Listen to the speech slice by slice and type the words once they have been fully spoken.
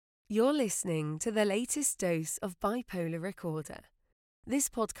You're listening to the latest dose of Bipolar Recorder. This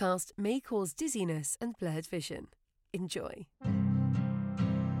podcast may cause dizziness and blurred vision. Enjoy.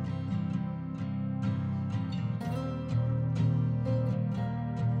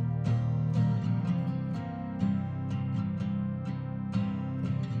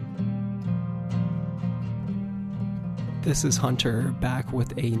 This is Hunter back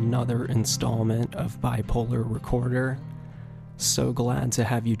with another installment of Bipolar Recorder. So glad to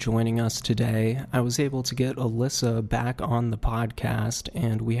have you joining us today. I was able to get Alyssa back on the podcast,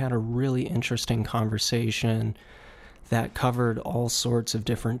 and we had a really interesting conversation that covered all sorts of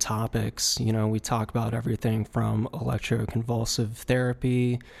different topics. You know, we talk about everything from electroconvulsive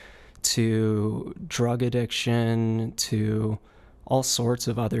therapy to drug addiction to all sorts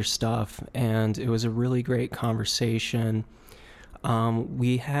of other stuff, and it was a really great conversation.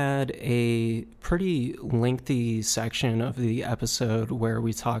 We had a pretty lengthy section of the episode where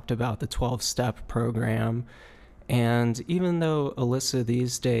we talked about the 12-step program, and even though Alyssa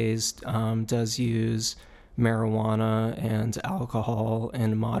these days does use marijuana and alcohol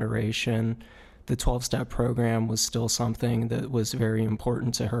in moderation, the 12-step program was still something that was very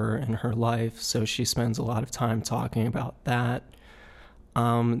important to her in her life, so she spends a lot of time talking about that.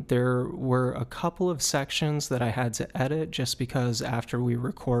 There were a couple of sections that I had to edit just because after we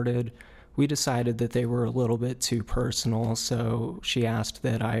recorded, we decided that they were a little bit too personal, so she asked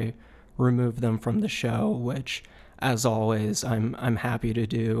that I remove them from the show, which, as always, I'm happy to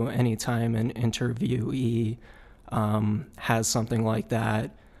do anytime an interviewee has something like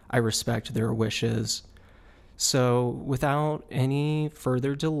that. I respect their wishes. So without any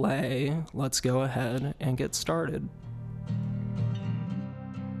further delay, let's go ahead and get started.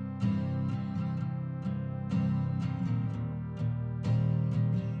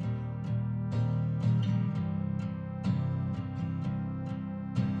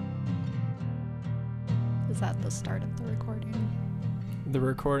 Is that the start of the recording? The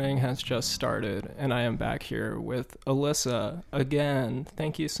recording has just started, and I am back here with Alyssa again.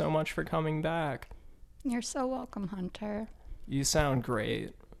 Thank you so much for coming back. You're so welcome, Hunter. You sound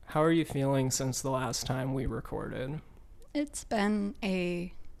great. How are you feeling since the last time we recorded? It's been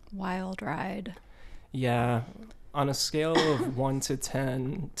a wild ride. Yeah, on a scale of 1 to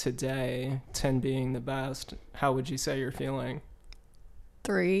 10 today, 10 being the best, how would you say you're feeling?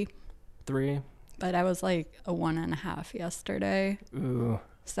 3. 3? But I was like a 1.5 yesterday. Ooh.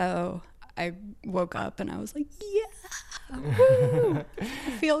 So I woke up and I was like, yeah, woo,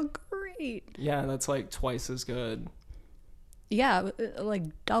 I feel great. Yeah, that's like twice as good. Yeah, like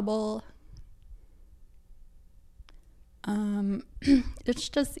double. It's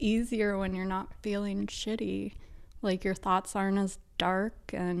just easier when you're not feeling shitty. Like your thoughts aren't as dark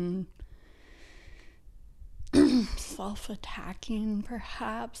and self-attacking,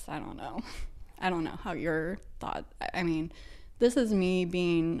 perhaps. I don't know how your thought. I mean, this is me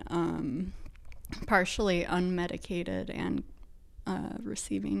being partially unmedicated and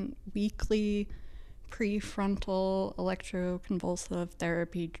receiving weekly prefrontal electroconvulsive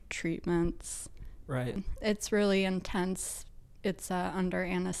therapy treatments. Right. It's really intense. It's under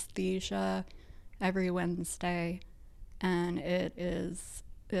anesthesia every Wednesday, and it is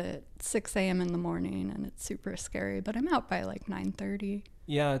at 6 a.m. in the morning, and it's super scary, but I'm out by like 9:30.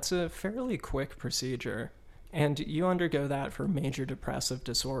 Yeah, it's a fairly quick procedure. And you undergo that for major depressive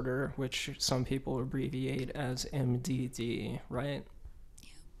disorder, which some people abbreviate as MDD, right?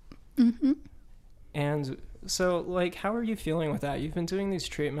 Yeah. Mm-hmm. And so, like, how are you feeling with that? You've been doing these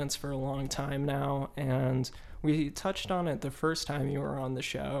treatments for a long time now, and we touched on it the first time you were on the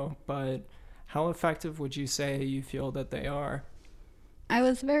show, but how effective would you say you feel that they are? I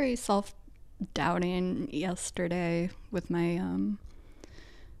was very self-doubting yesterday with my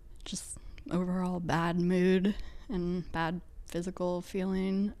just overall bad mood and bad physical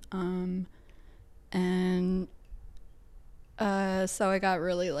feeling. So I got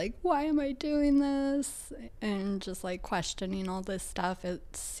really like, why am I doing this? And just like questioning all this stuff.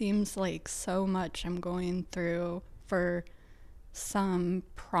 It seems like so much I'm going through for some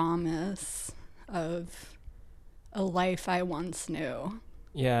promise of a life I once knew.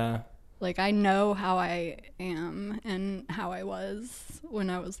 Yeah. Like, I know how I am and how I was when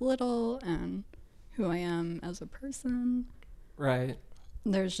I was little and who I am as a person. Right.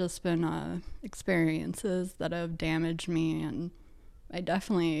 There's just been experiences that have damaged me, and I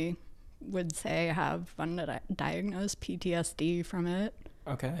definitely would say I have undiagnosed PTSD from it.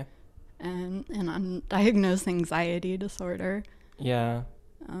 Okay. And an undiagnosed anxiety disorder. Yeah.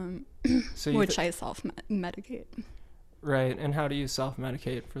 So which I self-medicate. Right. And how do you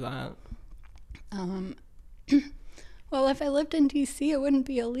self-medicate for that? Well, if I lived in DC, it wouldn't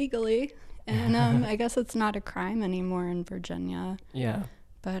be illegally. And I guess it's not a crime anymore in Virginia. Yeah.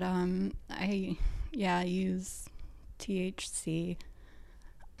 But I use THC.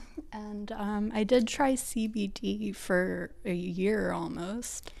 And I did try CBD for a year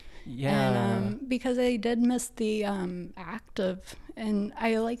almost. Yeah. And because I did miss the active, and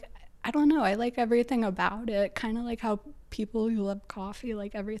I don't know, I like everything about it. Kind of like how people who love coffee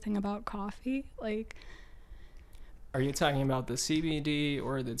like everything about coffee. Like, Are you talking about the CBD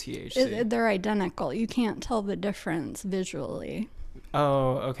or the THC? they're identical. You can't tell the difference visually.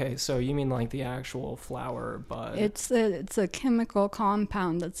 Oh, okay. So you mean like the actual flower bud? It's a chemical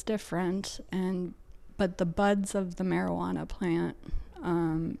compound that's different, but the buds of the marijuana plant,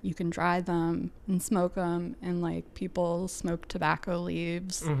 you can dry them and smoke them, and like people smoke tobacco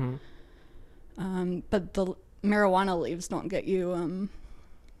leaves. Mm-hmm. But the marijuana leaves don't get you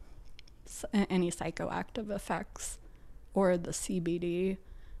any psychoactive effects, or the CBD.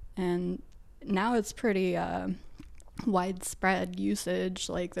 And now it's pretty widespread usage.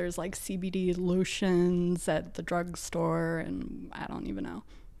 Like there's like CBD lotions at the drugstore, and I don't even know.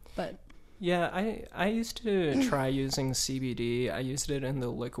 But Yeah, I used to try using CBD. I used it in the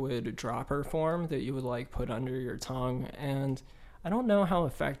liquid dropper form that you would like put under your tongue, and I don't know how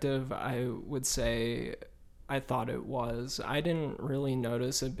effective I would say I thought it was. I didn't really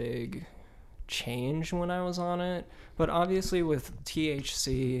notice a big change when I was on it, but obviously with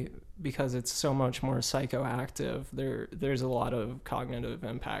THC, because it's so much more psychoactive, there's a lot of cognitive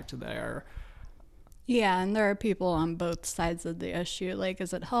impact there. yeah, and there are people on both sides of the issue. Like,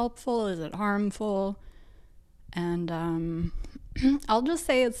 is it helpful? Is it harmful? And I'll just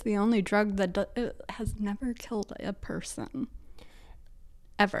say it's the only drug that it has never killed a person.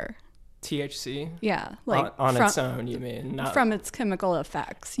 Ever. THC? Yeah. Like on its own, you mean? Not from its chemical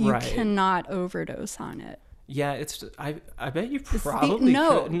effects. You Right. cannot overdose on it. Yeah, I bet you It's probably could.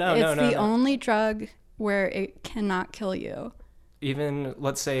 No, it's the no. only drug where it cannot kill you. Even,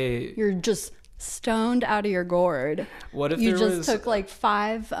 let's say, You're just stoned out of your gourd. what if You there just was took like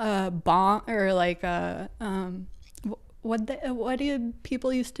 5 bong, or like what do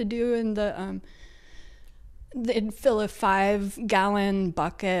people used to do in the they'd fill a 5-gallon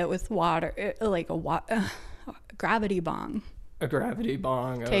bucket with water, like a gravity bong. a gravity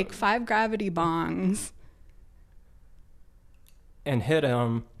bong Take 5 gravity bongs. and hit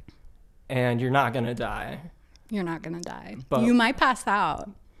him, and you're not gonna die, You're not gonna die. But- You might pass out.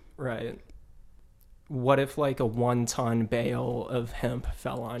 right? What if like a 1-ton bale of hemp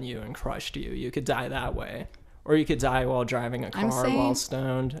fell on you and crushed you? You could die that way. Or you could die while driving a car while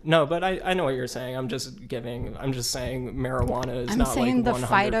stoned. No, but I know what you're saying. I'm just saying marijuana is I'm not saying like 100%. the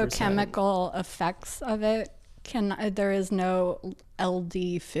phytochemical effects of it there is no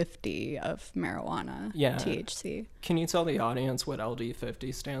LD50 of marijuana. Yeah. THC. Can you tell the audience what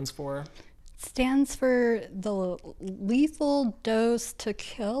LD50 stands for? Stands for the lethal dose to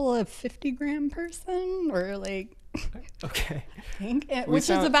kill a 50-gram person, or like, Okay. I think, which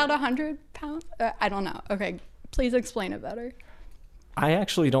is about 100 pounds. I don't know. Okay, please explain it better. I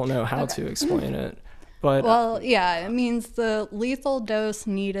actually don't know how to explain it, but Well, yeah, it means the lethal dose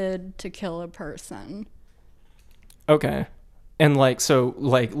needed to kill a person. okay. And like, so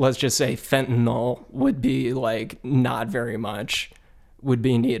like, let's just say fentanyl would be like not very much would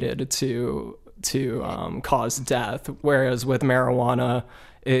be needed to cause death. Whereas with marijuana,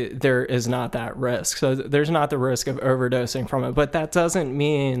 there is not that risk. So there's not the risk of overdosing from it, but that doesn't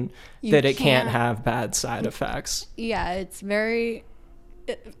mean that it can't have bad side effects. Yeah, it's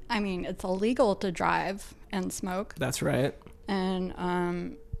it's illegal to drive and smoke, That's right.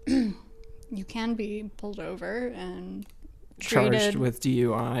 and you can be pulled over and Charged treated with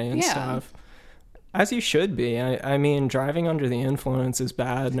DUI and Yeah. stuff. As you should be. I mean, driving under the influence is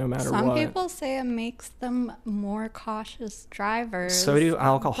bad no matter Some what. people say it makes them more cautious drivers. So do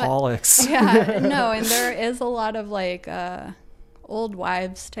alcoholics. Yeah, no, and there is a lot of like old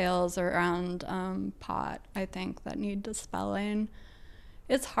wives' tales around pot, I think, that need dispelling.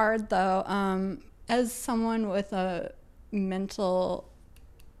 It's hard though. As someone with a mental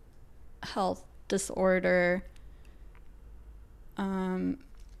health disorder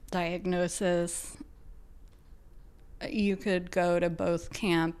diagnosis, you could go to both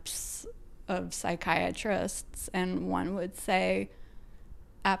camps of psychiatrists, and one would say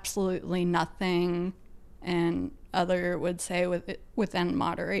absolutely nothing, and other would say within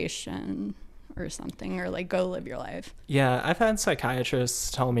moderation or something, or like go live your life. Yeah, I've had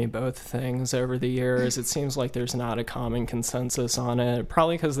psychiatrists tell me both things over the years. It seems like there's not a common consensus on it,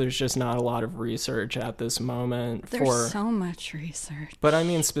 probably because there's just not a lot of research at this moment. There's so much research. But I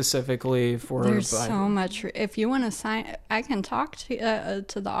mean specifically for... There's so much. If you want to sign, I can talk to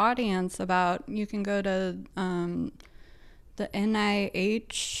the audience about, you can go to the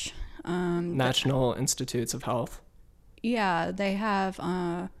NIH. National Institutes of Health. Yeah, they have...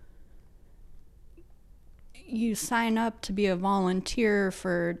 you sign up to be a volunteer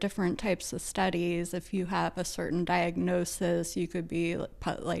for different types of studies. If you have a certain diagnosis, you could be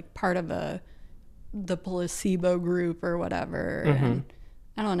like part of the placebo group or whatever. Mm-hmm. And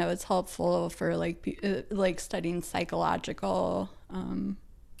I don't know, it's helpful for like studying psychological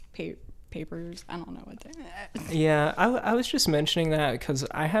papers. I don't know what they... Yeah, I was just mentioning that because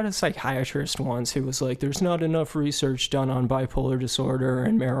I had a psychiatrist once who was like, there's not enough research done on bipolar disorder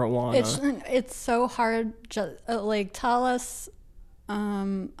and marijuana. It's so hard. Like, tell us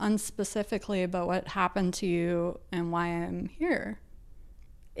unspecifically about what happened to you and why I'm here.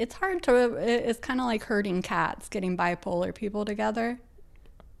 It's hard to... It's kind of like herding cats, getting bipolar people together.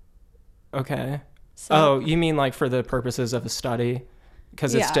 Okay. So, oh, you mean like for the purposes of a study?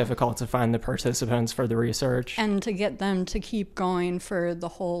 Because it's Yeah. difficult to find the participants for the research. and to get them to keep going for the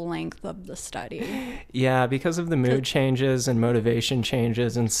whole length of the study. Yeah, because of the mood changes and motivation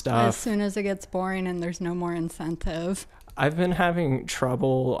changes and As stuff. soon as it gets boring and there's no more incentive. I've been having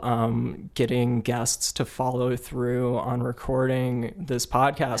trouble getting guests to follow through on recording this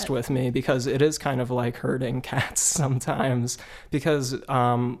podcast with me because it is kind of like herding cats sometimes, because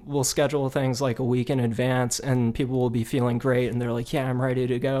we'll schedule things like a week in advance and people will be feeling great and they're like, yeah, I'm ready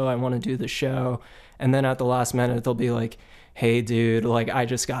to go. I want to do the show. And then at the last minute, they'll be like, hey, dude, like I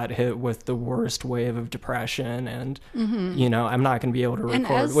just got hit with the worst wave of depression and, you know, I'm not going to be able to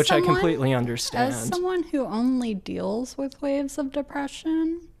record, which I completely understand. As someone who only deals with waves of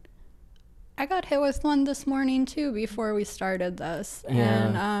depression, I got hit with one this morning too before we started this.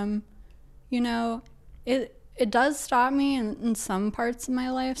 Yeah. And, you know, it does stop me in some parts of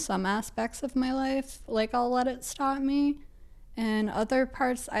my life, some aspects of my life. Like, I'll let it stop me. And other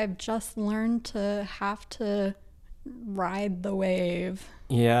parts, I've just learned to have to ride the wave.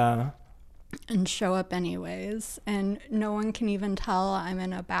 Yeah. And show up anyways. And no one can even tell I'm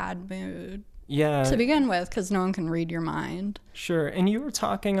in a bad mood. Yeah. To begin with, because no one can read your mind. Sure. And you were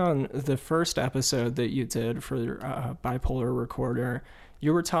talking on the first episode that you did for Bipolar Recorder.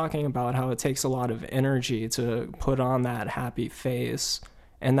 You were talking about how it takes a lot of energy to put on that happy face.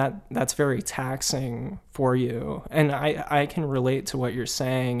 And that's very taxing for you. And I can relate to what you're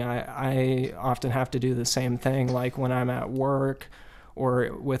saying. I often have to do the same thing, like when I'm at work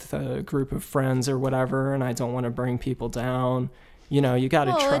or with a group of friends or whatever, and I don't want to bring people down. You know, you got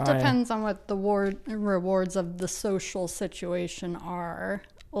to try. Well, it depends on what the rewards of the social situation are.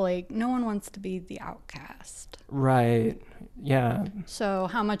 Like, no one wants to be the outcast. Right. Yeah. So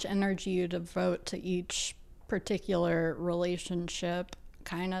how much energy you devote to each particular relationship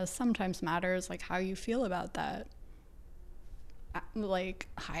kind of sometimes matters, like how you feel about that, like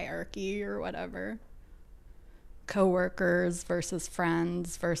hierarchy or whatever. Coworkers versus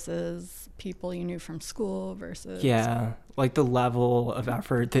friends versus people you knew from school versus... Yeah, like the level of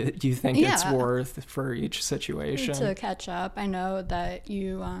effort that you think it's worth for each situation. To catch up. I know that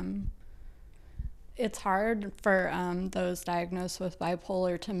you... it's hard for those diagnosed with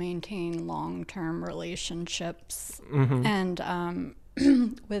bipolar to maintain long-term relationships. Mm-hmm. And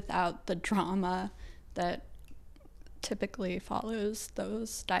without the drama that typically follows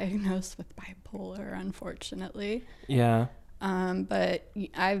those diagnosed with bipolar, unfortunately. Yeah. But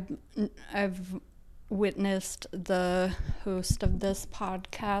I've witnessed the host of this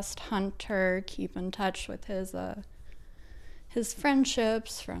podcast, Hunter, keep in touch with his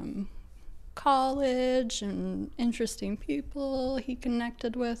friendships from college and interesting people he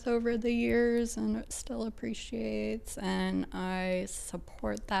connected with over the years and still appreciates, and I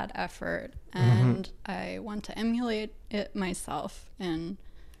support that effort, and I want to emulate it myself in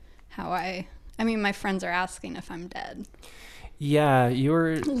how I mean, my friends are asking if I'm dead. Yeah,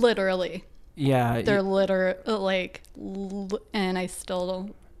 you're literally. Yeah, they're and I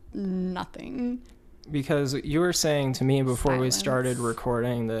still nothing. Because you were saying to me before we started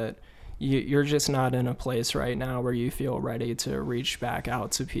recording that you're just not in a place right now where you feel ready to reach back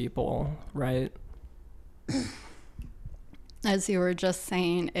out to people, right? As you were just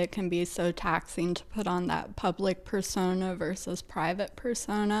saying, it can be so taxing to put on that public persona versus private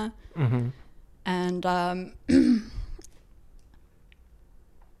persona. Mm-hmm. And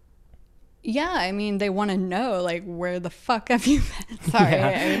Yeah, I mean, they want to know, like, where the fuck have you been? Sorry,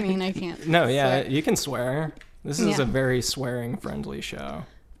 Yeah. I mean, I can't. No, yeah, swear. you can swear. This is Yeah. a very swearing-friendly show.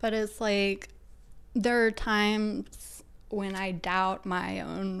 But it's like, there are times when I doubt my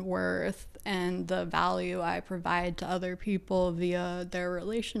own worth and the value I provide to other people via their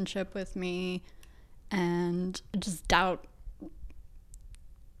relationship with me, and just doubt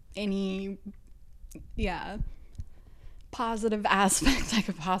any, positive aspect I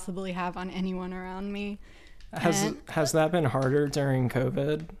could possibly have on anyone around me. Has that been harder during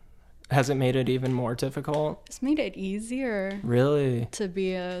COVID? Has it made it even more difficult? It's made it easier Really? to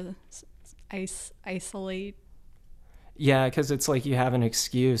be isolate. Yeah, because it's like you have an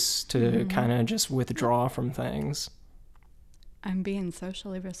excuse to kind of just withdraw from things. I'm being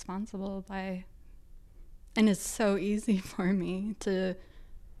socially responsible and it's so easy for me to,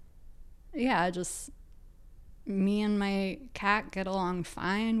 just me and my cat get along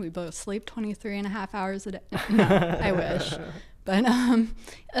fine. We both sleep 23 and a half hours a day. No, I wish. But,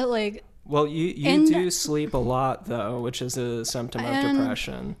 like, Well, you do sleep a lot, though, which is a symptom of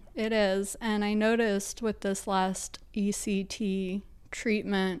depression. it is. And I noticed with this last ECT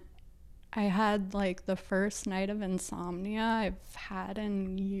treatment, I had like the first night of insomnia I've had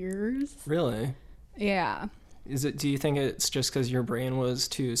in years. Really? Yeah. Do you think it's just because your brain was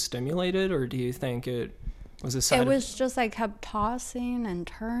too stimulated, or do you think it was a side It was just I kept tossing and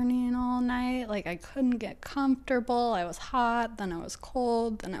turning all night. Like I couldn't get comfortable. I was hot, then I was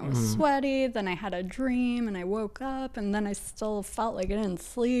cold, then I was sweaty, then I had a dream and I woke up and then I still felt like I didn't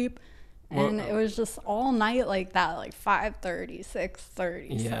sleep. And it was just all night like that, like 5:30,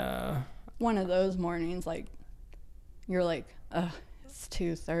 6:30. Yeah. So one of those mornings, like you're like, ugh, it's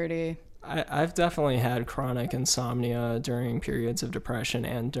 2:30. I've definitely had chronic insomnia during periods of depression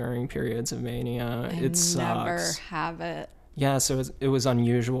and during periods of mania. It sucks. Never have it. Yeah, so it was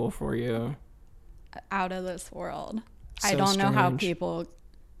unusual for you. Out of this world. So I don't know how strange. people,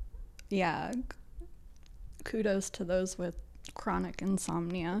 kudos to those with chronic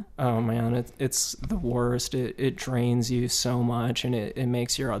insomnia. Oh man, it's the worst. It drains you so much, and it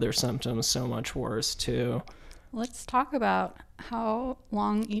makes your other symptoms so much worse too. Let's talk about how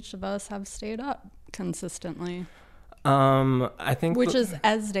long each of us have stayed up consistently, I think which is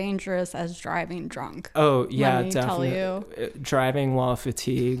as dangerous as driving drunk. Oh yeah, Let me tell definitely. Driving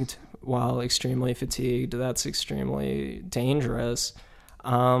while extremely fatigued, that's extremely dangerous.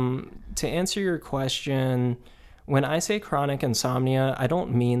 To answer your question, when I say chronic insomnia, I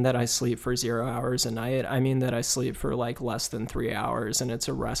don't mean that I sleep for 0 hours a night. I mean that I sleep for like less than 3 hours, and it's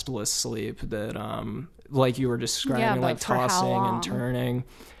a restless sleep that, like you were describing, but like for how tossing long? and turning.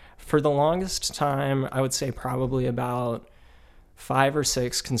 For the longest time, I would say probably about 5 or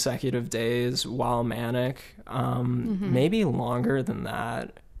 6 consecutive days while manic, maybe longer than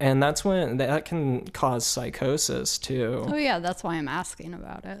that. And that's when that can cause psychosis too. Oh yeah, that's why I'm asking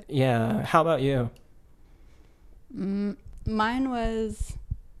about it. Yeah. How about you? Mine was,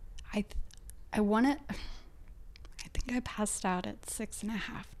 I think I passed out at 6.5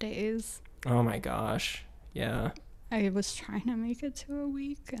 days. Oh my gosh. Yeah. I was trying to make it to a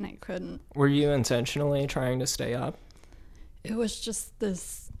week and I couldn't. Were you intentionally trying to stay up? It was just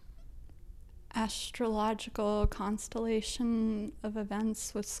this astrological constellation of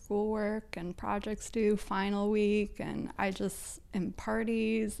events with schoolwork and projects due final week, and I just in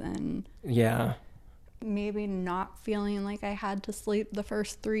parties and Yeah. maybe not feeling like I had to sleep the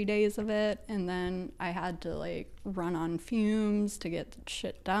first 3 days of it, and then I had to like run on fumes to get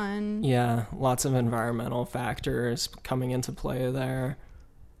shit done. Yeah. Lots of environmental factors coming into play there.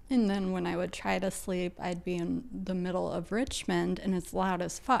 And then when I would try to sleep, I'd be in the middle of Richmond and it's loud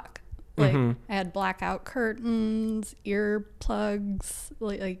as fuck. Like I had blackout curtains, earplugs,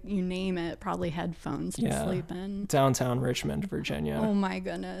 like you name it, probably headphones to Yeah. sleep in. Downtown Richmond, Virginia. Oh my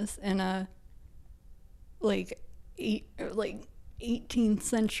goodness. In a like 18th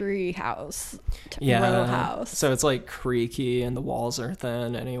century house, row house. So it's like creaky and the walls are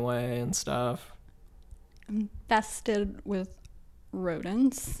thin anyway and stuff. Infested with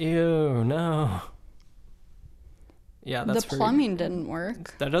rodents. Ew, no. Yeah, that's The plumbing didn't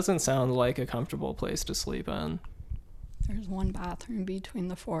work. That doesn't sound like a comfortable place to sleep in. There's one bathroom between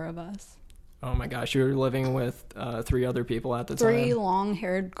the four of us. Oh my gosh, you were living with 3 other people at the 3 time.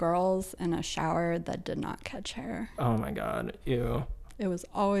 long-haired girls in a shower that did not catch hair. Oh my god, ew. It was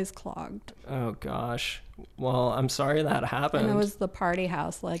always clogged. Oh gosh. Well, I'm sorry that happened. And it was the party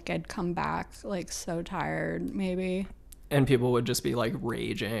house. Like, I'd come back, like, so tired, maybe. And people would just be like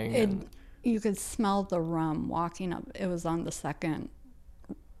raging. You could smell the rum walking up. It was on the second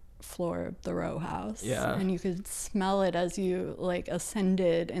floor of the row house. Yeah. And you could smell it as you like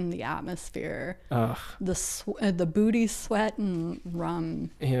ascended in the atmosphere. Ugh. The booty sweat and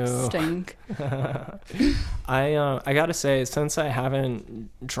rum Ew. stink. I gotta say, since I haven't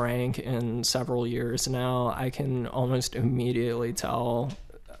drank in several years now, I can almost immediately tell,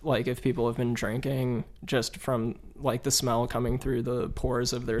 like, if people have been drinking just from like the smell coming through the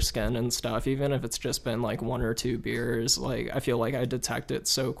pores of their skin and stuff. Even if it's just been like 1 or 2 beers, like I feel like I detect it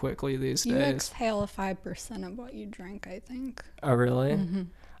so quickly these You days. exhale 5% of what you drink, I think. Oh, really? Mm-hmm.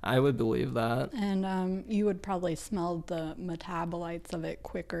 I would believe that. And you would probably smell the metabolites of it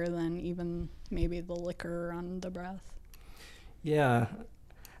quicker than even maybe the liquor on the breath. Yeah.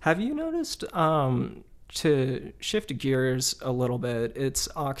 Have you noticed, to shift gears a little bit, it's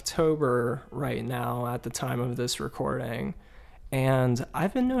October right now at the time of this recording, and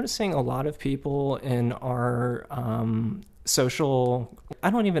I've been noticing a lot of people in our social, I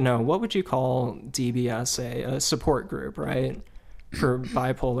don't even know, what would you call DBSA, a support group, right? For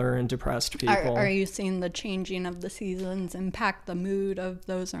bipolar and depressed people. Are you seeing the changing of the seasons impact the mood of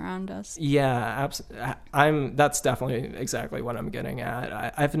those around us? Yeah, that's definitely exactly what I'm getting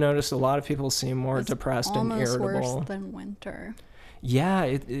at. I've noticed a lot of people seem more depressed and irritable. Almost worse than winter. Yeah,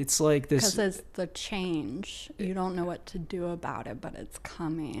 it's like this. Because it's the change. You don't know what to do about it, but it's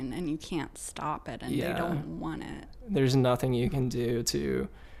coming and you can't stop it, and they don't want it. There's nothing you can do to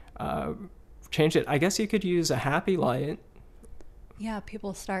change it. I guess you could use a happy light. Yeah,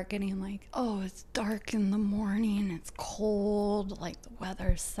 people start getting like, oh, it's dark in the morning, it's cold, like the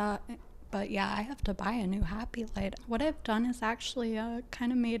weather sucks. But yeah, I have to buy a new happy light. What I've done is actually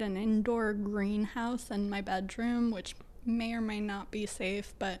kind of made an indoor greenhouse in my bedroom, which may or may not be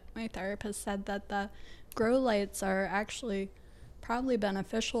safe, but my therapist said that the grow lights are actually probably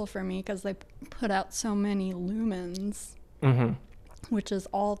beneficial for me because they put out so many lumens. Mm-hmm. Which is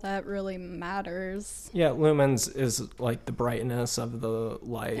all that really matters. Yeah, lumens is like the brightness of the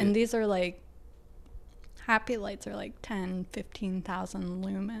light. And these are like, happy lights are like 10, 15,000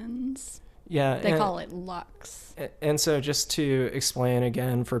 lumens. Yeah. They call it lux. And so just to explain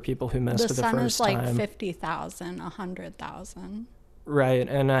again for people who missed it the first time. The sun is like 50,000, 100,000. Right,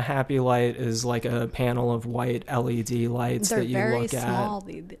 and a happy light is like a panel of white LED lights that you look at. They're very small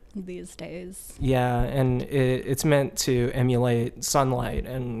these days. Yeah, and it's meant to emulate sunlight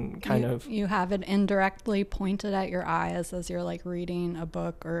and kind of... You have it indirectly pointed at your eyes as you're like reading a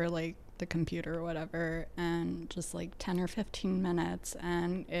book or like the computer or whatever, and just like 10 or 15 minutes,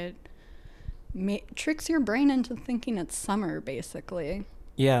 and it tricks your brain into thinking it's summer, basically.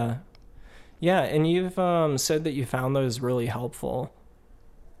 Yeah. Yeah, and you've said that you found those really helpful,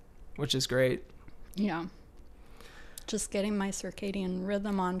 which is great. Yeah. Just getting my circadian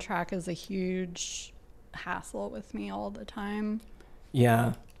rhythm on track is a huge hassle with me all the time.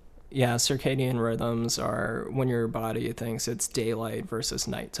 Yeah. Yeah, circadian rhythms are when your body thinks it's daylight versus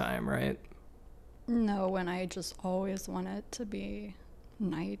nighttime, right? No, when I just always want it to be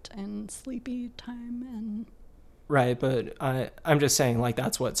night and sleepy time and... Right, but I'm just saying, like,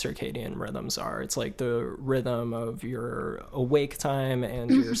 that's what circadian rhythms are. It's like the rhythm of your awake time and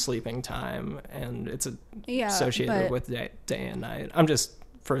your sleeping time, and it's associated with day and night. I'm just,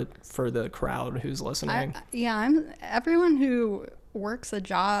 for the crowd who's listening. Everyone who works a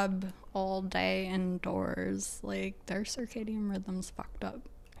job all day indoors, like, their circadian rhythm's fucked up.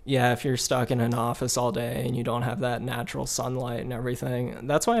 Yeah, if you're stuck in an office all day and you don't have that natural sunlight and everything.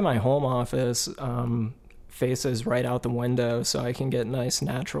 That's why my home office... faces right out the window, so I can get nice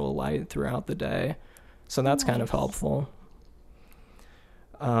natural light throughout the day. So that's kind of helpful.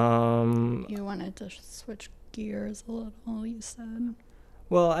 You wanted to switch gears a little, you said.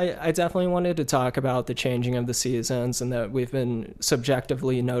 Well, I definitely wanted to talk about the changing of the seasons, and that we've been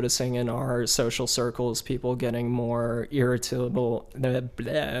subjectively noticing in our social circles people getting more irritable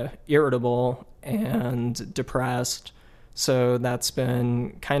and depressed. So that's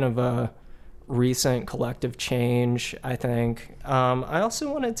been kind of a recent collective change, I think. I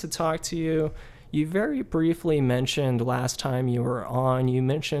also wanted to talk to you. You very briefly mentioned last time you were on, you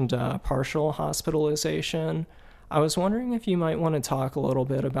mentioned partial hospitalization. I was wondering if you might want to talk a little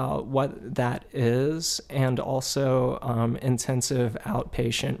bit about what that is, and also intensive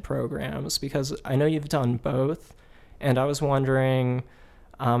outpatient programs, because I know you've done both. And I was wondering,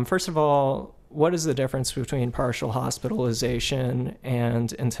 first of all, what is the difference between partial hospitalization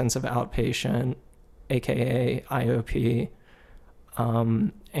and intensive outpatient, aka IOP?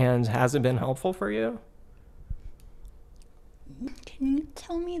 And has it been helpful for you? Can you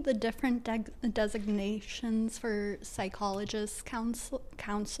tell me the different designations for psychologists,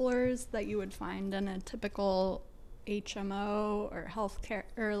 counselors that you would find in a typical HMO or healthcare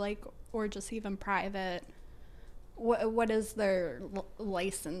or like, or just even private, what is their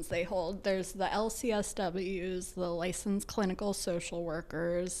license they hold? There's the LCSWs, the licensed clinical social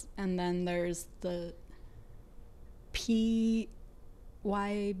workers, and then there's the PY,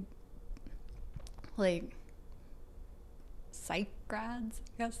 like, psych grads,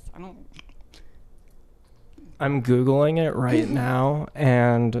 I guess. I'm Googling it right now,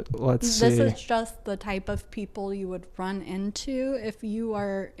 and let's see. This is just the type of people you would run into if you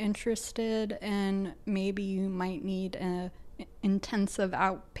are interested in, maybe you might need an intensive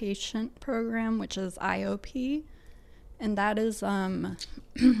outpatient program, which is IOP. And that is 9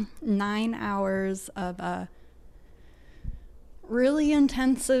 hours of a really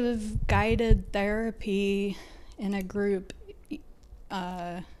intensive guided therapy in a group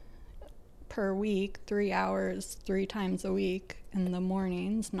per week, 3 hours, 3 times a week in the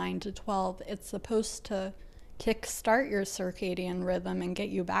mornings, 9 to 12. It's supposed to kickstart your circadian rhythm and get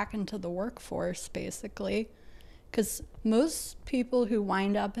you back into the workforce, basically. Because most people who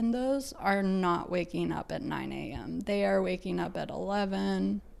wind up in those are not waking up at 9 a.m. They are waking up at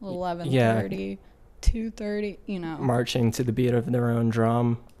 11, 11:30, 2:30, you know. Marching to the beat of their own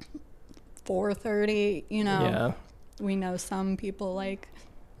drum. 4:30, you know. Yeah. We know some people like...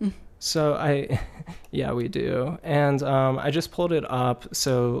 So yeah, we do. And I just pulled it up.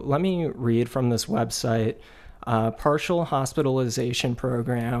 So let me read from this website. Partial Hospitalization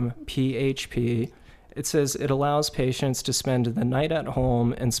Program, PHP. It says it allows patients to spend the night at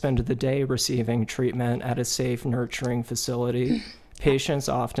home and spend the day receiving treatment at a safe, nurturing facility. Patients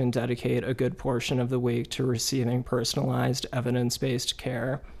often dedicate a good portion of the week to receiving personalized, evidence-based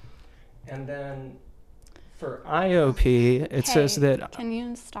care. And then for IOP, it says that... Can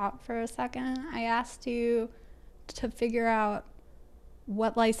you stop for a second? I asked you to figure out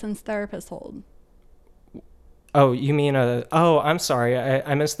what licensed therapists hold. Oh, you mean I'm sorry.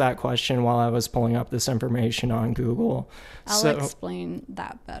 I missed that question while I was pulling up this information on Google. I'll explain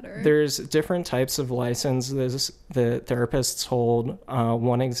that better. There's different types of licenses the therapists hold.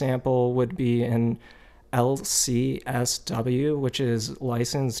 One example would be an LCSW, which is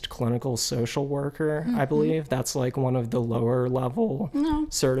Licensed Clinical Social Worker, I believe. That's like one of the lower level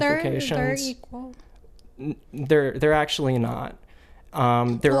certifications. They're equal. They're actually not.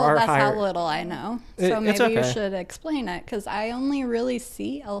 That's how little I know. So maybe okay. You should explain it, because I only really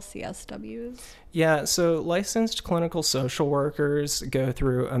see LCSWs. Yeah, so licensed clinical social workers go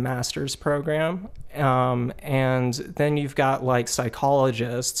through a master's program, and then you've got like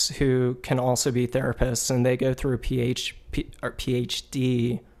psychologists who can also be therapists, and they go through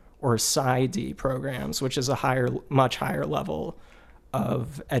PhD or PsyD programs, which is a much higher level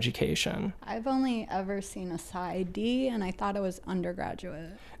of education. I've only ever seen a PsyD, and I thought it was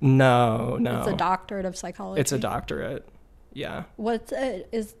undergraduate. No. It's a doctorate of psychology. It's a doctorate. Yeah.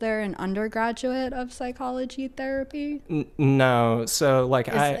 Is there an undergraduate of psychology therapy? No. So like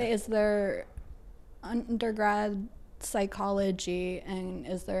is there undergrad psychology, and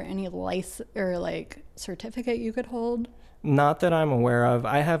is there any license or like certificate you could hold? Not that I'm aware of.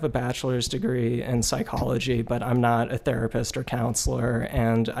 I have a bachelor's degree in psychology, but I'm not a therapist or counselor,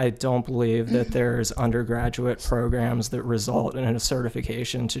 and I don't believe that there's undergraduate programs that result in a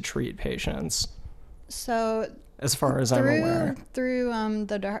certification to treat patients. So, as far as I'm aware. Through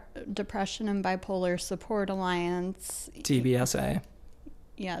the Depression and Bipolar Support Alliance. DBSA.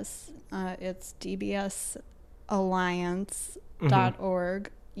 Yes, it's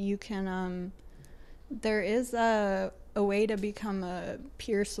dbsalliance.org. You can, there is a way to become a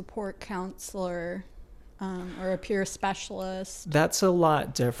peer support counselor or a peer specialist. That's a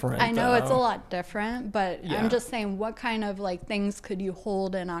lot different. I know, it's a lot different, but yeah. I'm just saying, what kind of like things could you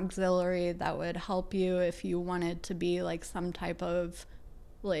hold in auxiliary that would help you if you wanted to be like some type of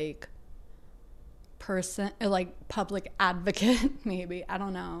like person, like public advocate, maybe, I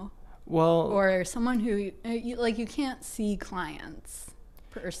don't know. Well, or someone who you can't see clients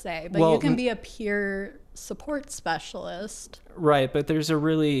per se, but you can be a peer support specialist. Right, but there's a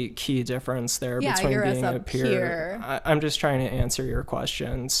really key difference there between being a peer. I'm just trying to answer your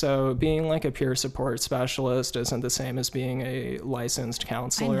question. So being like a peer support specialist isn't the same as being a licensed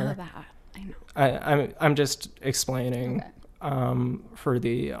counselor. I know that. I know. I'm just explaining for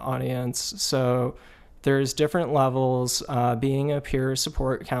the audience. So there's different levels. Being a peer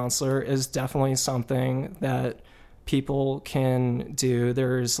support counselor is definitely something that people can do.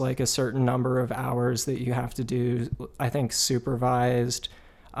 There's like a certain number of hours that you have to do, I think, supervised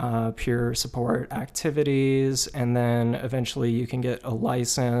peer support activities, and then eventually you can get a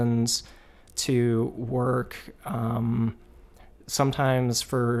license to work sometimes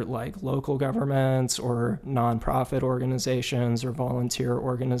for like local governments or nonprofit organizations or volunteer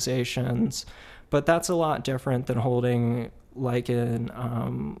organizations. But that's a lot different than holding like an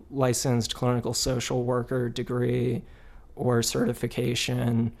licensed clinical social worker degree or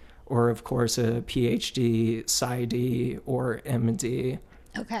certification, or of course a PhD, PsyD, or MD.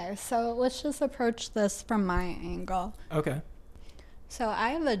 Okay, so let's just approach this from my angle. Okay. So I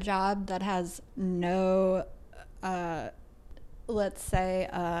have a job that has no, let's say,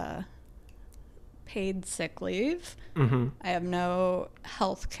 paid sick leave. Mm-hmm. I have no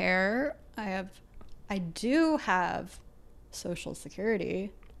health care. I do have Social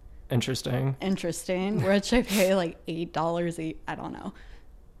Security. Interesting, which I pay like $8 I don't know.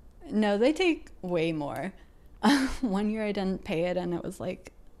 No, they take way more. 1 year I didn't pay it, and it was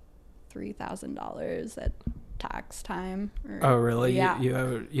like $3,000 at tax time. Oh, really? Yeah.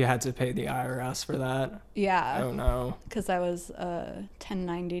 You had to pay the IRS for that? Yeah. Oh, no. Because I was a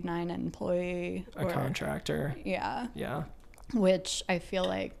 1099 employee. A contractor. Yeah. Yeah. Which I feel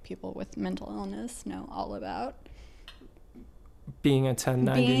like people with mental illness know all about. Being a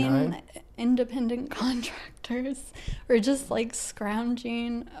 1099? Being independent contractors, or just like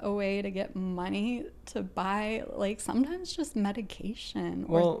scrounging a way to get money to buy like sometimes just medication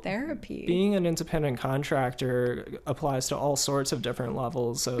or therapy. Being an independent contractor applies to all sorts of different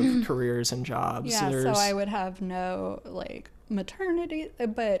levels of careers and jobs. Yeah, so I would have no like maternity,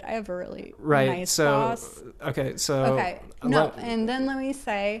 but I have a really nice boss. Okay, so and then let me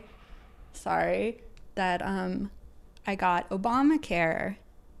say, sorry, that I got Obamacare,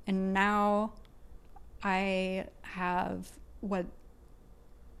 and now I have what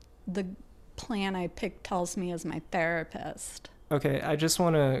the plan I picked tells me is my therapist. Okay, I just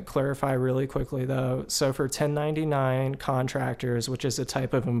want to clarify really quickly though. So for 1099 contractors, which is a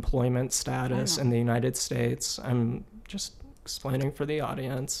type of employment status in the United States, I'm just explaining for the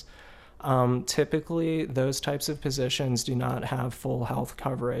audience. Typically, those types of positions do not have full health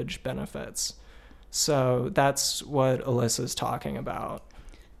coverage benefits. So that's what Alyssa's talking about.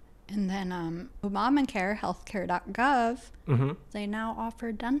 And then Obamacare, healthcare.gov, they now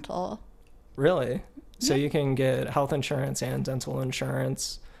offer dental. Really? So you can get health insurance and dental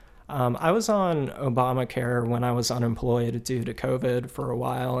insurance. I was on Obamacare when I was unemployed due to COVID for a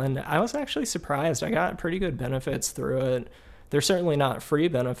while, and I was actually surprised. I got pretty good benefits through it. They're certainly not free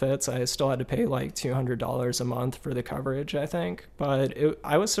benefits. I still had to pay like $200 a month for the coverage, I think. But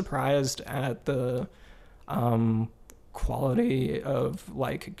I was surprised at the quality of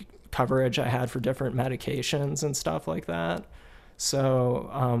like coverage I had for different medications and stuff like that. So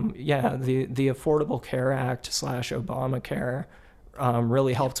the Affordable Care Act / Obamacare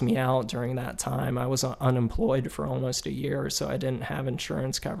really helped me out during that time. I was unemployed for almost a year, so I didn't have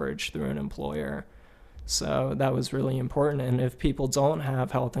insurance coverage through an employer. So that was really important. And if people don't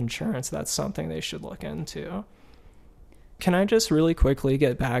have health insurance, that's something they should look into. Can I just really quickly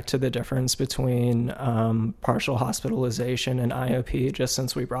get back to the difference between partial hospitalization and IOP, just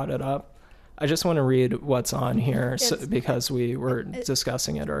since we brought it up? I just want to read what's on here because we were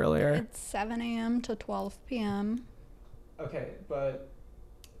discussing it earlier. It's 7 a.m. to 12 p.m. Okay, but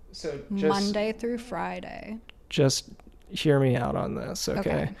so just Monday through Friday. Just hear me out on this,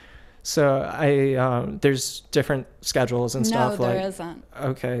 okay? So there's different schedules and stuff. No, there isn't.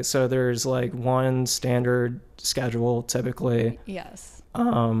 Okay, so there's like one standard schedule typically. Yes.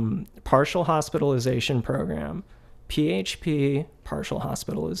 Partial hospitalization program, PHP, partial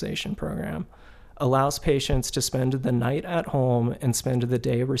hospitalization program, allows patients to spend the night at home and spend the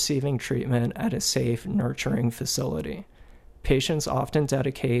day receiving treatment at a safe, nurturing facility. Patients often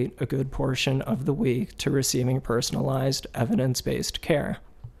dedicate a good portion of the week to receiving personalized, evidence-based care.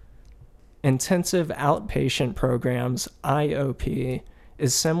 Intensive outpatient programs, IOP,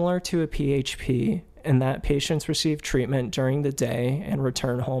 is similar to a PHP in that patients receive treatment during the day and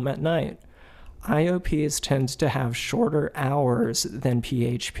return home at night. IOPs tend to have shorter hours than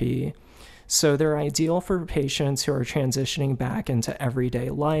PHP, so they're ideal for patients who are transitioning back into everyday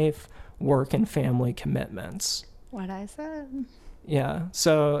life, work, and family commitments. What I said. Yeah,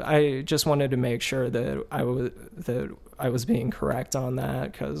 so I just wanted to make sure that I was being correct on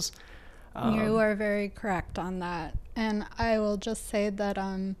that, because you are very correct on that. And I will just say that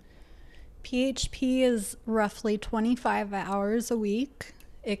PHP is roughly 25 hours a week.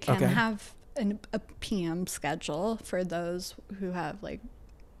 It can have a PM schedule for those who have like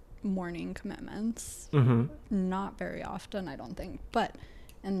morning commitments. Not very often, I don't think.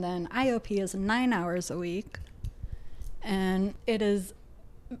 And then IOP is 9 hours a week. And it is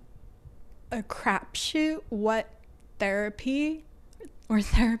a crapshoot what therapy or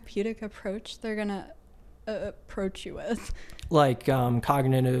therapeutic approach they're going to approach you with. Like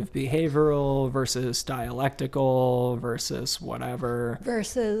cognitive behavioral versus dialectical versus whatever.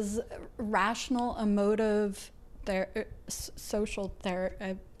 Versus rational emotive social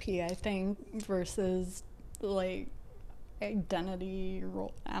therapy, I think, versus like identity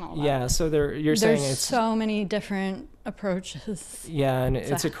role. I don't know. Yeah, so you're saying There's it's so many different approaches. yeah, and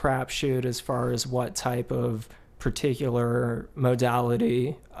it's a crapshoot as far as what type of particular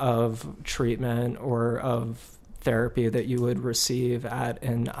modality of treatment or of therapy that you would receive at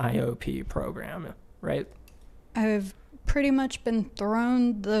an IOP program, right? I've pretty much been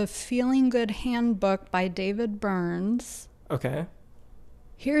thrown the Feeling Good Handbook by David Burns. Okay.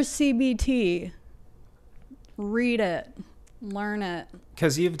 Here's CBT. Read it. Learn it.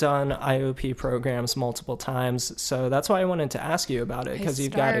 Because you've done IOP programs multiple times, so that's why I wanted to ask you about it, because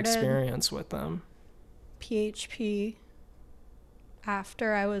you've got experience with them. PHP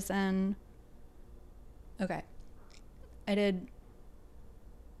after I was in... Okay. I did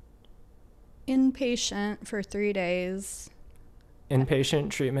inpatient for 3 days. Inpatient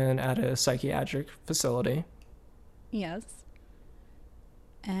treatment at a psychiatric facility. Yes.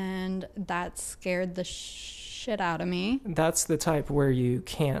 And that scared the shit out of me. That's the type where you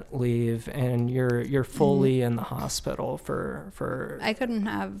can't leave and you're fully in the hospital for I couldn't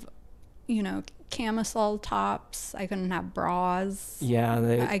have, camisole tops. I couldn't have bras.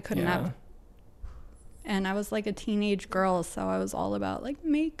 Yeah, I couldn't have. And I was like a teenage girl, so I was all about like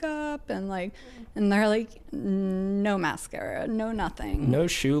makeup and they're like, no mascara, no nothing. No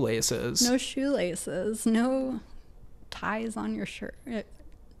shoelaces. No shoelaces. No ties on your shirt.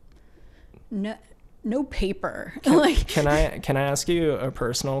 No paper. Can I ask you a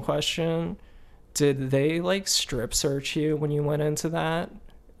personal question? Did they like strip search you when you went into that?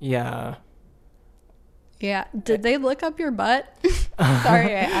 Yeah. Yeah. Did they look up your butt?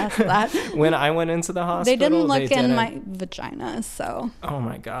 Sorry, I asked that. When I went into the hospital, they didn't look in my vagina, so. Oh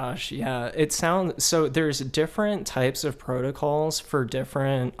my gosh, yeah. It sounds so. There's different types of protocols for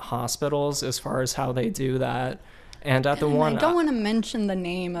different hospitals as far as how they do that, and at the one I don't want to mention the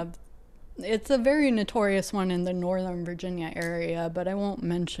name of. It's a very notorious one in the Northern Virginia area, but I won't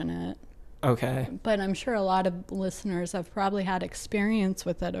mention it. Okay. But I'm sure a lot of listeners have probably had experience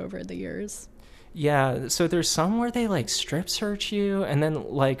with it over the years. Yeah, so there's some where they like strip search you, and then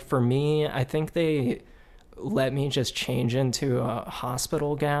like for me, I think they let me just change into a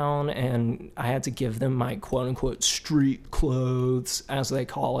hospital gown, and I had to give them my quote unquote street clothes, as they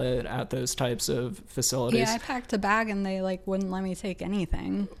call it at those types of facilities. Yeah, I packed a bag and they like wouldn't let me take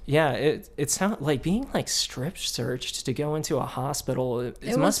anything. Yeah, it sounds like being like strip searched to go into a hospital.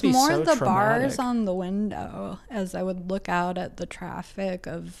 It must be be more so the traumatic. bars on the window as I would look out at the traffic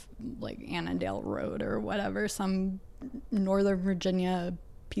of like Annandale Road or whatever, some Northern Virginia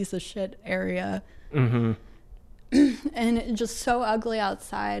piece of shit area. Mm-hmm. And it's just so ugly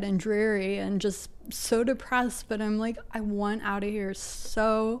outside and dreary and just so depressed, but I'm like, I want out of here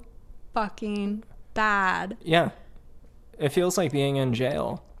so fucking bad. Yeah. It feels like being in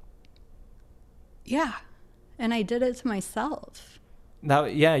jail. Yeah. And I did it to myself.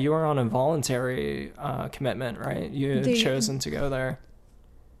 Yeah, you were on a voluntary commitment, right? You had chosen to go there.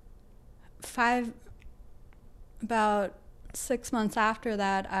 About 6 months after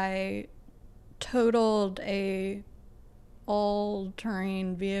that, I totaled a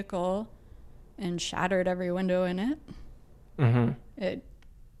all-terrain vehicle and shattered every window in it. Mm-hmm. It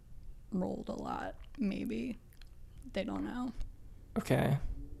rolled a lot, maybe. They don't know. Okay.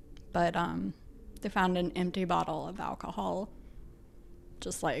 But they found an empty bottle of alcohol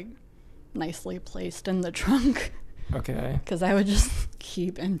just like nicely placed in the trunk. Okay. Because I would just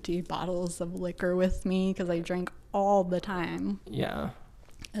keep empty bottles of liquor with me because I drank all the time. Yeah.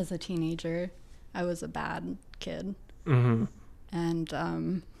 As a teenager, I was a bad kid. Mm-hmm.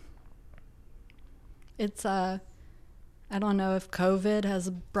 And it's I don't know if COVID has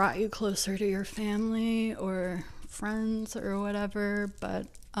brought you closer to your family or friends or whatever, but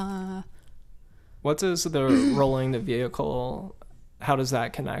what does the rolling the vehicle, how does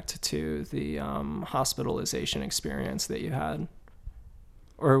that connect to the hospitalization experience that you had?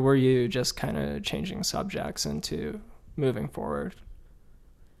 Or were you just kind of changing subjects into moving forward?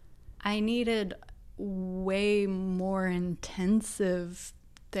 I needed way more intensive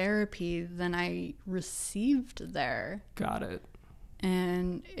therapy than I received there. Got it.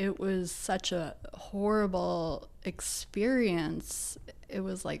 And it was such a horrible experience. It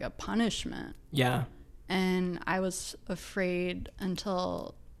was like a punishment. Yeah. And I was afraid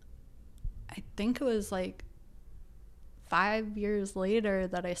until I think it was like 5 years later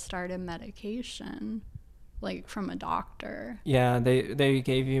that I started medication. like from a doctor. Yeah, they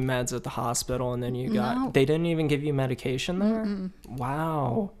gave you meds at the hospital, and then you got... No. They didn't even give you medication there? Mm-mm.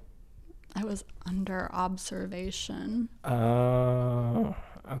 Wow. I was under observation. Oh,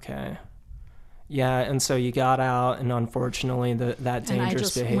 okay. Yeah, and so you got out, and unfortunately that dangerous and I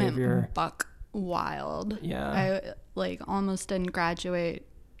just behavior... went buck wild. Yeah. I like almost didn't graduate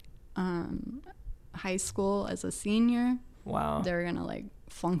high school as a senior. Wow. They were gonna like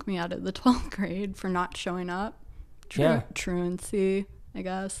flunk me out of the 12th grade for not showing up. Yeah. Truancy, I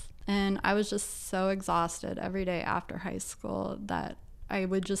guess. And I was just so exhausted every day after high school that I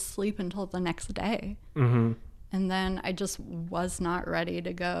would just sleep until the next day. Mm-hmm. And then I just was not ready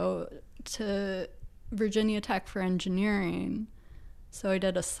to go to Virginia Tech for engineering. So I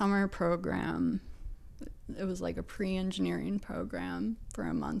did a summer program. It was like a pre-engineering program for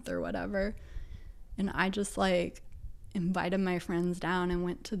a month or whatever. And I just like invited my friends down and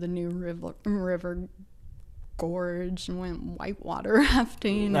went to the New River Gorge and went whitewater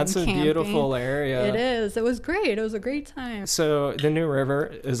rafting. That's and a camping. Beautiful area. It is. It was great. It was a great time. So the New River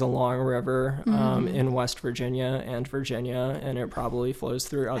is a long river in West Virginia, and it probably flows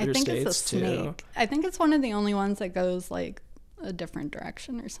through other I think states it's a too. snake. I think it's one of the only ones that goes like a different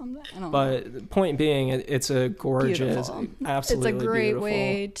direction or something. I don't know. But the point being, it's a gorgeous, Beautiful. absolutely It's a great beautiful.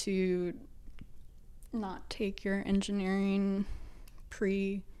 way to not take your engineering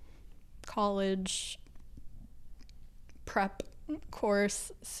pre-college prep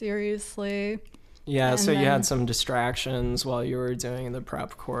course seriously. Yeah, And so you then- had some distractions while you were doing the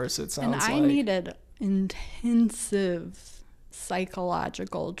prep course, it sounds And I like. needed intensive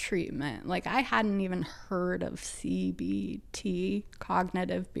psychological treatment. Like I hadn't even heard of CBT,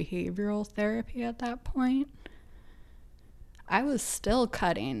 cognitive behavioral therapy, at that point. I was still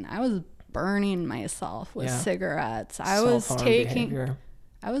cutting. I was burning myself with cigarettes. I was Self-harm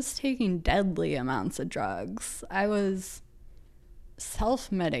taking deadly amounts of drugs. I was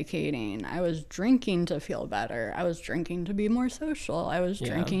self-medicating. I was drinking to feel better. I was drinking to be more social. I was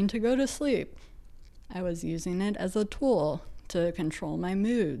drinking to go to sleep. I was using it as a tool to control my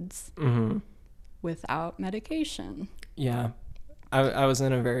moods without medication. Yeah. I was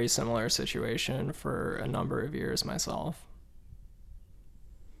in a very similar situation for a number of years myself.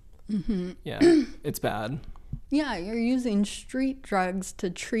 Yeah, it's bad. Yeah, you're using street drugs to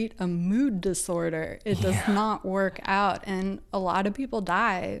treat a mood disorder. It does not work out, and a lot of people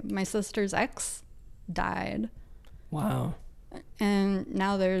die. My sister's ex died. Wow. And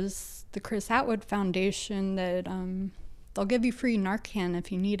now there's the Chris Atwood Foundation that they'll give you free Narcan if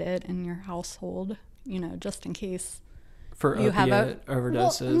you need it in your household, just in case. For You have opiate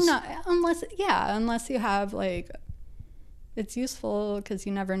overdoses? Well, no, unless you have like, it's useful because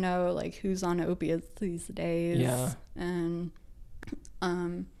you never know like who's on opiates these days. Yeah. And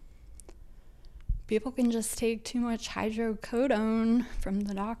people can just take too much hydrocodone from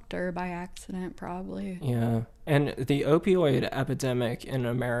the doctor by accident, probably. Yeah. And the opioid epidemic in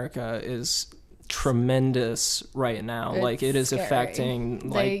America is tremendous right now. It's like it is scary. affecting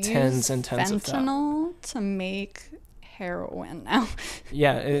like They tens use and tens of thousands. fentanyl to make heroin now.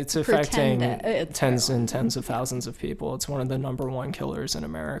 Yeah, it's affecting Pretend it's tens heroin. and tens of thousands of people. It's one of the number one killers in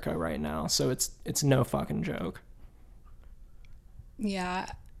America right now. So it's no fucking joke. Yeah.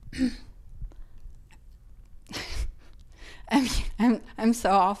 I mean, I'm so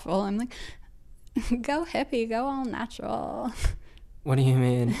awful. I'm like, go hippie, go all natural. What do you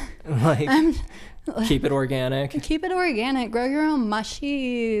mean? Like, keep it organic? Keep it organic. Grow your own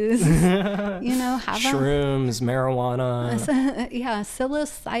mushies. Have Shrooms, marijuana.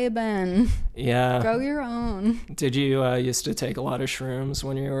 Psilocybin. Yeah. Grow your own. Did you used to take a lot of shrooms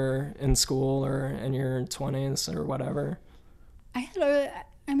when you were in school or in your 20s or whatever? I had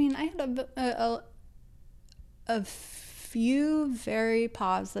a few very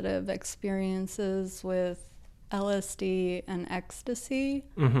positive experiences with LSD and ecstasy.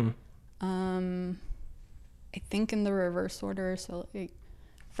 I think in the reverse order. So like,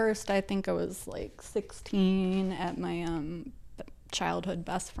 first I think I was like 16 at my childhood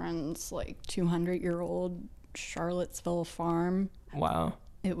best friend's like 200-year-old Charlottesville farm. Wow.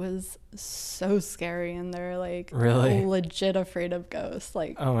 It was so scary, and they're like Really? legit afraid of ghosts.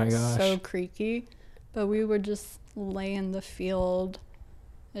 Like, Oh my gosh. so creaky. But we would just lay in the field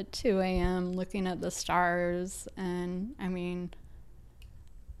at 2 a.m. looking at the stars. And I mean,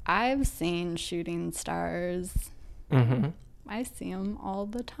 I've seen shooting stars. I see them all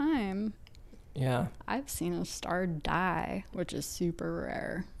the time. Yeah. I've seen a star die, which is super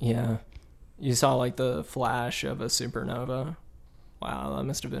rare. Yeah. You saw like the flash of a supernova. Wow, that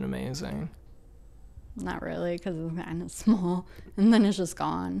must have been amazing. Not really, because it's kind of small. And then it's just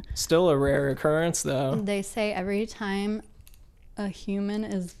gone. Still a rare occurrence, though. They say every time a human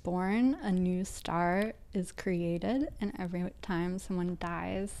is born, a new star is created. And every time someone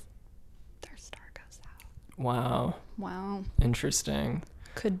dies, their star goes out. Wow. Wow. Interesting.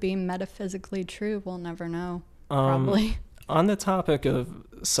 Could be metaphysically true. We'll never know. Probably. On the topic of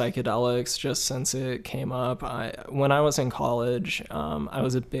psychedelics, just since it came up, when I was in college, I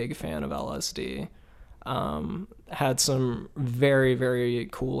was a big fan of LSD. Had some very, very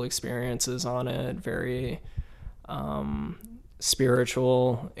cool experiences on it, very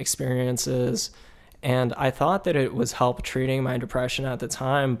spiritual experiences. And I thought that it was help treating my depression at the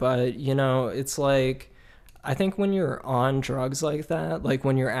time, but, you know, it's like, I think when you're on drugs like that, like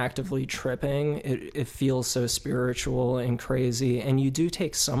when you're actively tripping, it feels so spiritual and crazy. And you do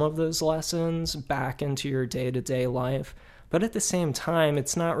take some of those lessons back into your day-to-day life. But at the same time,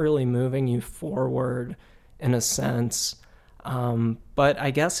 it's not really moving you forward in a sense. But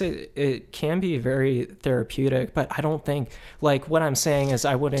I guess it can be very therapeutic. But I don't think, like, what I'm saying is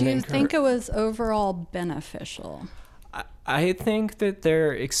I wouldn't... Do you think it was overall beneficial? I think that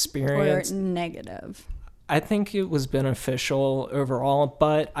their experience... Or negative? I think it was beneficial overall,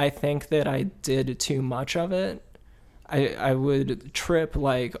 but I think that I did too much of it. I would trip,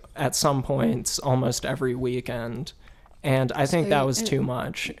 like, at some points almost every weekend, and I think that was too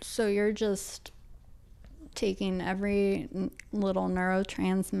much. So you're just taking every little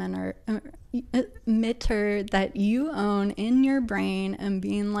neurotransmitter emitter that you own in your brain and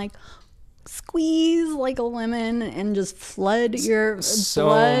being like, squeeze like a lemon and just flood your so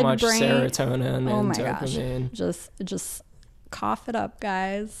blood much brain. Serotonin and dopamine. Gosh. Just cough it up,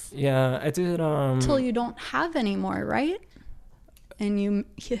 guys. Yeah, I did. Until you don't have any more, right? And you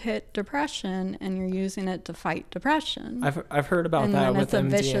hit depression, and you're using it to fight depression. I've heard about and that then with it's a MDMA.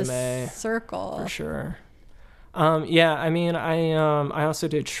 vicious circle For sure. Yeah, I mean, I also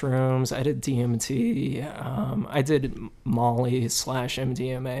did shrooms. I did DMT. I did Molly /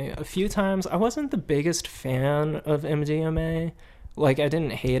 MDMA a few times. I wasn't the biggest fan of MDMA. Like, I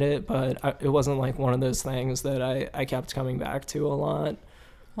didn't hate it, but it wasn't like one of those things that I kept coming back to a lot.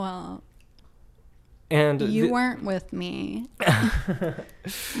 Well, and you weren't with me.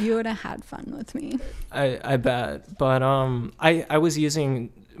 You would have had fun with me. I bet. But I was using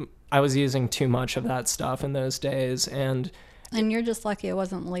too much of that stuff in those days, and you're just lucky it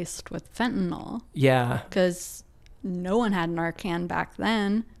wasn't laced with fentanyl. Yeah. Because no one had Narcan back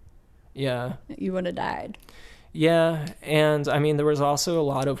then. Yeah. You would have died. Yeah, and I mean, there was also a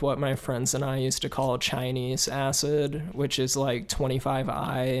lot of what my friends and I used to call Chinese acid, which is like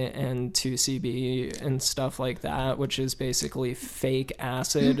 25I and 2CB and stuff like that, which is basically fake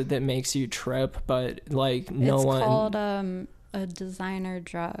acid that makes you trip, but like It's called a designer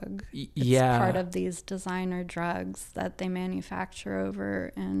drug. It's part of these designer drugs that they manufacture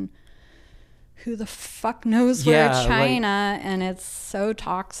over in who the fuck knows where, China, and it's so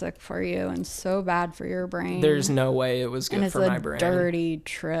toxic for you and so bad for your brain. There's no way it was good for my brain. And it's a dirty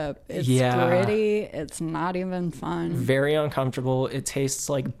trip. It's gritty. It's not even fun. Very uncomfortable. It tastes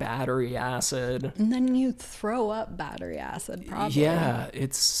like battery acid. And then you throw up battery acid, probably. Yeah,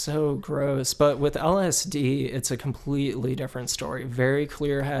 it's so gross. But with LSD, it's a completely different story. Very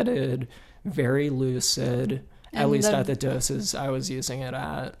clear-headed, very lucid, at least at the doses I was using it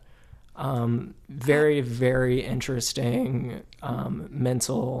at. Very, very interesting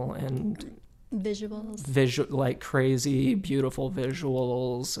mental and visuals, like crazy beautiful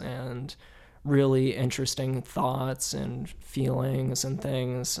visuals and really interesting thoughts and feelings and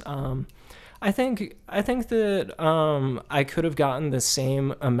things. I think that I could have gotten the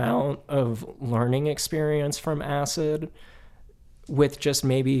same amount of learning experience from acid with just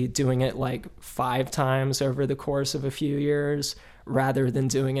maybe doing it like 5 times over the course of a few years, rather than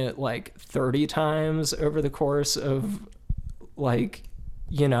doing it like 30 times over the course of like,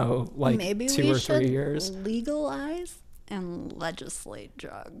 you know, like maybe 2 or 3 years. Legalize and legislate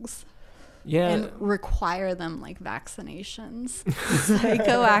drugs. Yeah. And require them like vaccinations.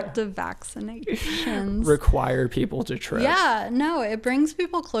 Psychoactive vaccinations. Require people to trip. Yeah, no, it brings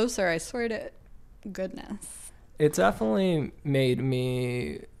people closer, I swear to goodness. It definitely made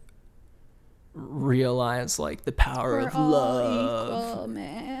me realize like the power of love. All equal,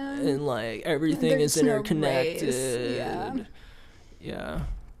 man. And like everything is interconnected. No yeah.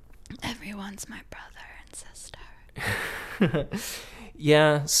 Everyone's my brother and sister.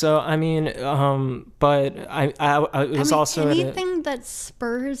 Yeah, so I mean, but I was also anything that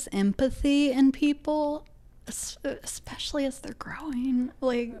spurs empathy in people, especially as they're growing,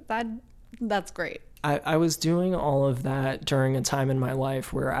 like that's great. I was doing all of that during a time in my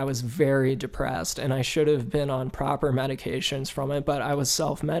life where I was very depressed and I should have been on proper medications from it, but I was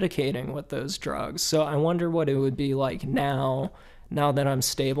self-medicating with those drugs. So I wonder what it would be like now that I'm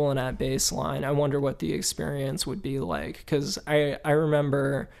stable and at baseline. I wonder what the experience would be like, because I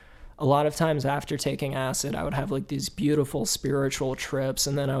remember a lot of times after taking acid, I would have like these beautiful spiritual trips,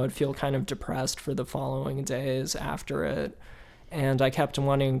 and then I would feel kind of depressed for the following days after it. And I kept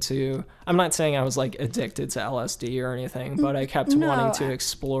wanting to, I'm not saying I was like addicted to LSD or anything, but I kept wanting to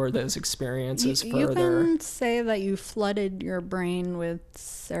explore those experiences further. You can say that you flooded your brain with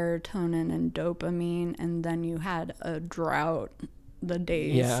serotonin and dopamine, and then you had a drought the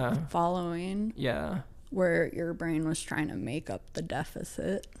days following. Yeah. Where your brain was trying to make up the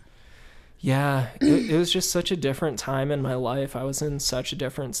deficit. Yeah. It was just such a different time in my life. I was in such a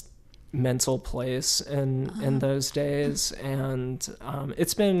different mental place in those days, and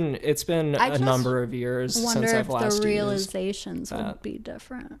it's been a number of years since I've last used. I wonder if the realizations would be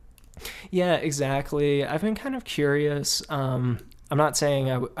different. Yeah, exactly. I've been kind of curious. I'm not saying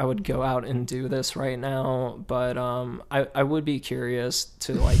I would go out and do this right now, but I would be curious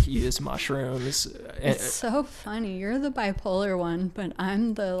to like use mushrooms. It's so funny. You're the bipolar one, but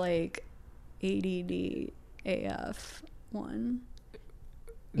I'm the like ADD AF one.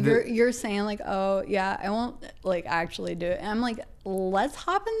 You're saying like, oh yeah, I won't like actually do it. And I'm like, let's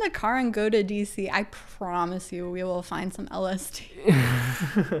hop in the car and go to DC. I promise you we will find some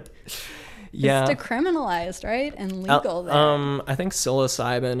LSD. Yeah. It's decriminalized, right? And legal there. I think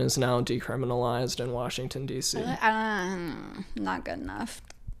psilocybin is now decriminalized in Washington, D.C. Not good enough.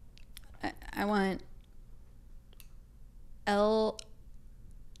 I want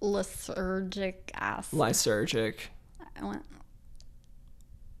lysergic acid. Lysergic. I want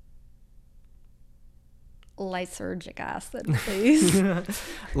lysergic acid, please.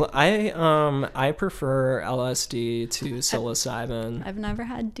 Well, I prefer LSD to psilocybin. I've never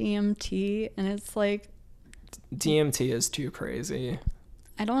had DMT, and it's like DMT is too crazy.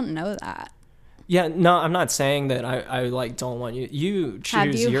 I don't know that. Yeah, no, I'm not saying that I like don't want you. You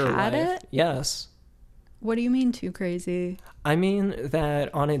choose your life. Have you had it? Yes. What do you mean too crazy? I mean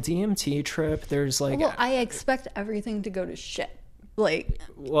that on a DMT trip, there's like. Well, I expect everything to go to shit. Like,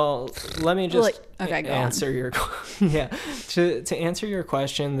 well, let me just answer your to answer your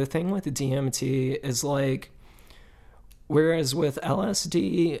question. The thing with the DMT is like, whereas with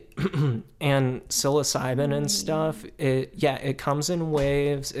LSD and psilocybin and stuff, it comes in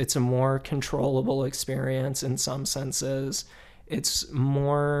waves. It's a more controllable experience in some senses. It's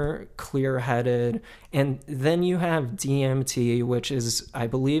more clear-headed. And then you have DMT, which is, I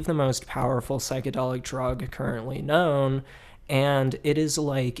believe, the most powerful psychedelic drug currently known. And it is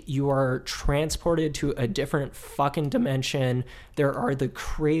like you are transported to a different fucking dimension. There are the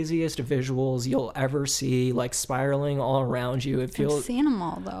craziest visuals you'll ever see, like spiraling all around you. It feels. I've seen them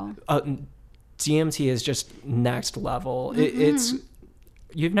all though. DMT is just next level. Mm-hmm. It's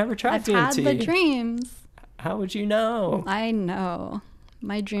you've never tried I've DMT. I've had the dreams. How would you know? I know.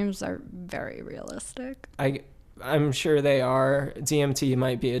 My dreams are very realistic. I'm sure they are. DMT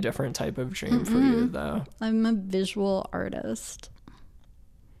might be a different type of dream for you, though. I'm a visual artist.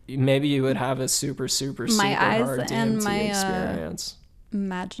 Maybe you would have a super, super, super hard DMT and my experience.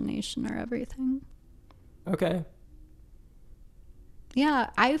 Imagination are everything. Okay.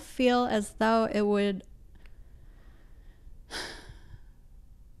 Yeah, I feel as though it would.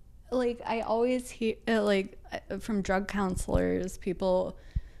 Like, I always hear, like, from drug counselors, people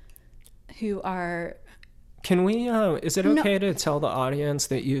who are. Can we, is it okay to tell the audience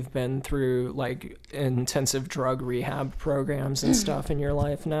that you've been through like intensive drug rehab programs and stuff in your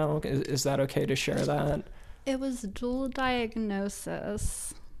life now? Is that okay to share that? It was dual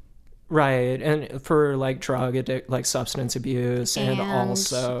diagnosis. Right. And for like like substance abuse and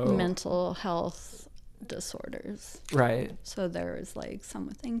also mental health disorders. Right. So there was like some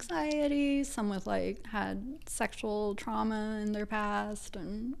with anxiety, some with like had sexual trauma in their past,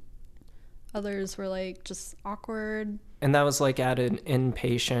 and others were like just awkward. And that was like at an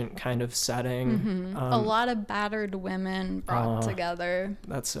inpatient kind of setting. Mm-hmm. A lot of battered women brought together.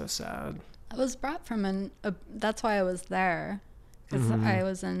 That's so sad. I was brought from that's why I was there. Because I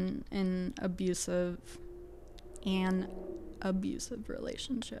was in an abusive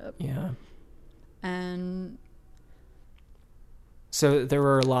relationship. Yeah. And so there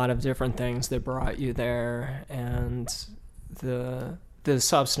were a lot of different things that brought you there, and the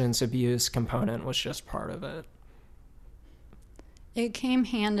substance abuse component was just part of it. It came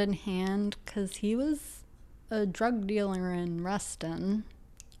hand in hand because he was a drug dealer in Reston.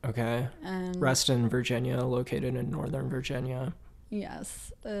 Okay. And Reston, Virginia, located in Northern Virginia.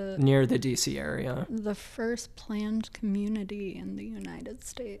 Yes. Near the DC area. The first planned community in the United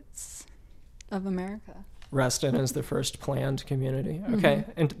States of America. Reston is the first planned community. Okay,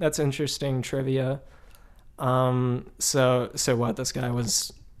 and that's interesting trivia. So what? This guy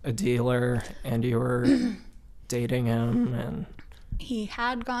was a dealer, and you were dating him, and he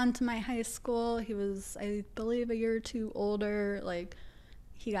had gone to my high school. He was, I believe, a year or two older. Like,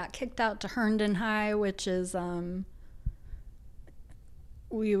 he got kicked out to Herndon High, which is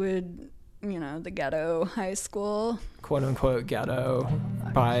we would, the ghetto high school, quote unquote ghetto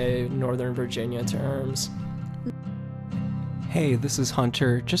by Northern Virginia terms. Hey, this is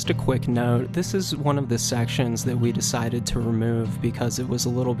Hunter. Just a quick note. This is one of the sections that we decided to remove because it was a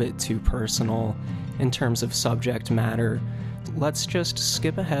little bit too personal in terms of subject matter. Let's just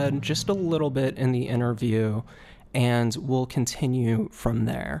skip ahead just a little bit in the interview, and we'll continue from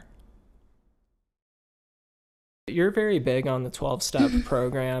there. You're very big on the 12-step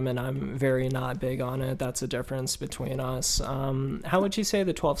program, and I'm very not big on it. That's a difference between us. How would you say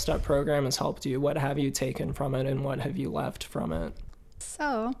the 12-step program has helped you? What have you taken from it, and what have you left from it?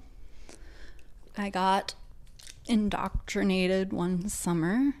 So, I got indoctrinated one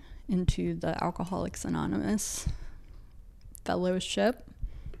summer into the Alcoholics Anonymous fellowship.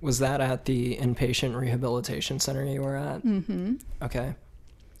 Was that at the inpatient rehabilitation center you were at? Mm-hmm. Okay.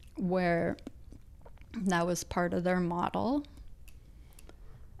 Where that was part of their model.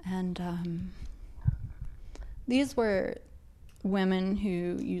 And these were women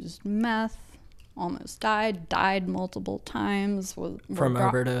who used meth, almost died multiple times. From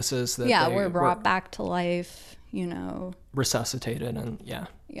overdoses that were brought back to life, resuscitated, and yeah.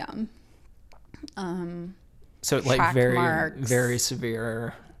 So like very, marks, very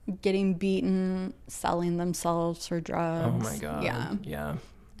severe. Getting beaten, selling themselves for drugs. Oh my God. Yeah.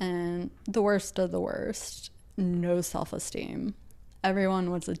 And the worst of the worst, no self-esteem.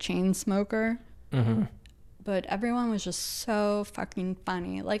 Everyone was a chain smoker, but everyone was just so fucking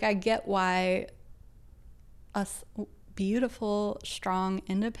funny. Like, I get why us beautiful, strong,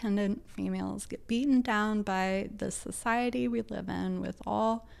 independent females get beaten down by the society we live in with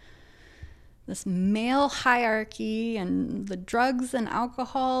all this male hierarchy and the drugs and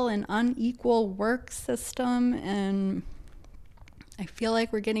alcohol and unequal work system, and I feel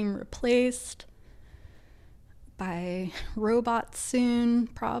like we're getting replaced by robots soon,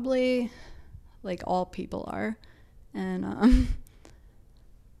 probably, like all people are, and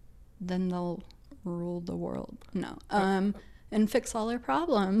then they'll rule the world. No, and fix all their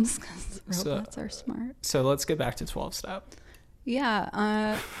problems because robots are smart. So let's get back to 12-step.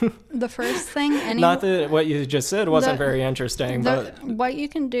 Yeah, the first thing. Not that what you just said wasn't very interesting, but what you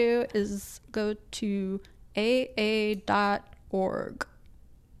can do is go to aa.org.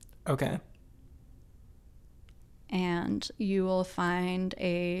 Okay. And you will find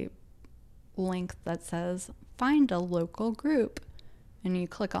a link that says "Find a local group," and you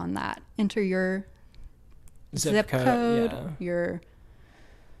click on that. Enter your zip code, your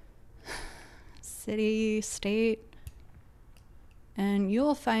city, state. And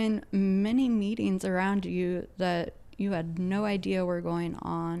you'll find many meetings around you that you had no idea were going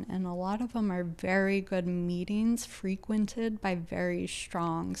on. And a lot of them are very good meetings frequented by very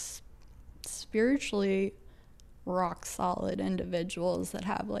strong, spiritually rock solid individuals that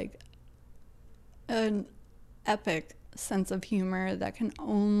have like an epic sense of humor that can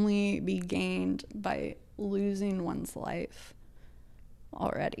only be gained by losing one's life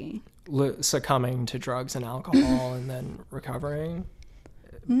already. Succumbing to drugs and alcohol and then recovering?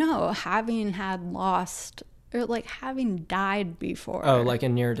 No, having had lost, or like having died before. Oh, like a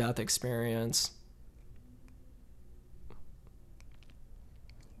near-death experience.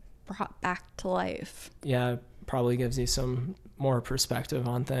 Brought back to life. Yeah, probably gives you some more perspective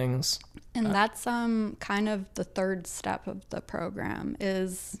on things. And that's kind of the third step of the program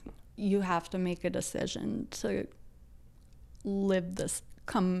is you have to make a decision to live this,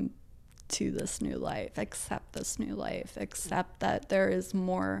 come to this new life, accept this new life, accept that there is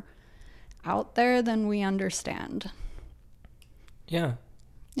more out there than we understand. Yeah.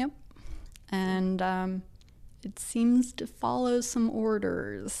 Yep. And it seems to follow some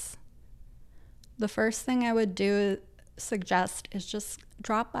orders. The first thing I would suggest is just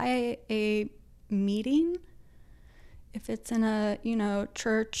drop by a meeting. If it's in a,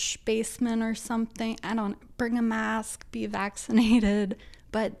 church basement or something, bring a mask, be vaccinated,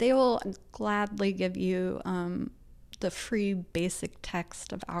 but they will gladly give you the free basic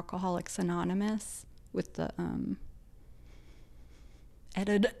text of Alcoholics Anonymous with the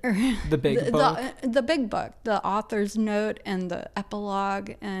editor. The big book. The big book, the author's note and the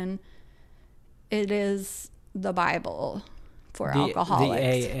epilogue, and it is the Bible for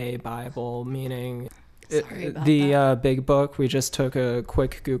alcoholics. The AA Bible, meaning Sorry about the that. big book. We just took a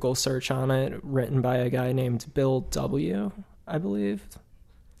quick Google search on it, written by a guy named Bill W., I believe.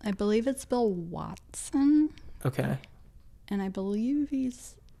 I believe it's Bill Watson, Okay. and I believe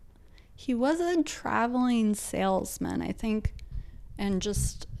he was a traveling salesman, I think, and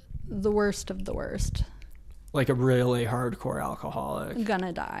just the worst of the worst. Like a really hardcore alcoholic.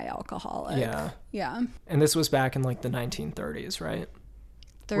 Gonna die alcoholic. Yeah. Yeah. And this was back in like the 1930s, right?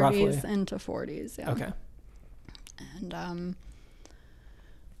 30s Roughly. into 40s, yeah. Okay. And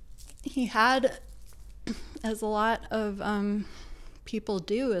he had, as a lot of people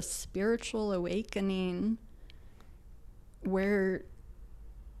do, a spiritual awakening where,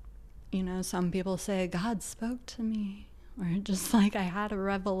 you know, some people say, God spoke to me, or just like I had a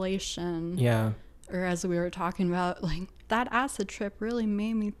revelation. Yeah. Or as we were talking about, like that acid trip really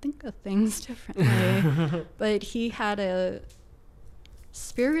made me think of things differently. But he had a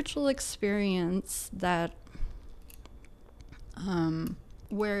spiritual experience that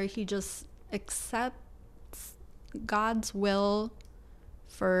where he just accepts God's will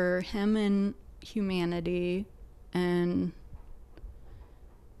for him and humanity and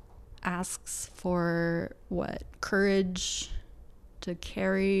asks for courage to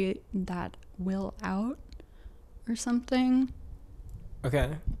carry that will out or something. Okay.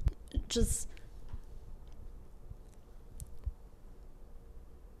 Just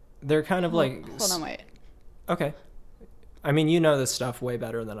They're kind of like... hold on, wait. Okay. I mean, you know this stuff way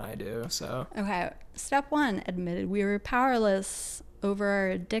better than I do, so... Okay, step 1, admitted we were powerless over our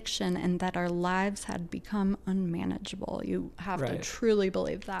addiction and that our lives had become unmanageable. You have to Right. truly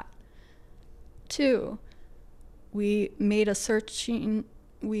believe that. 2, we made a searching...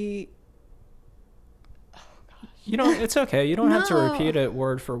 You don't... It's okay. You don't have to No. repeat it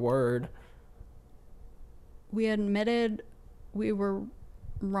word for word. We admitted we were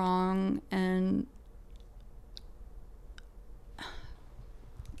wrong and...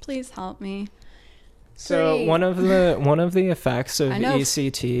 Please help me. So 3. one of the effects of I know.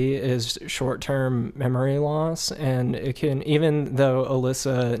 ECT is short-term memory loss, and it can, even though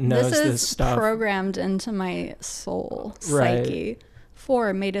Alyssa knows This this is stuff... programmed into my soul, Right. psyche.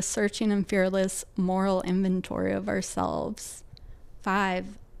 4, made a searching and fearless moral inventory of ourselves.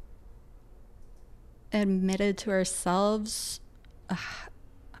 5, admitted to ourselves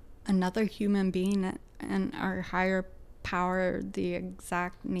another human being and our higher power, the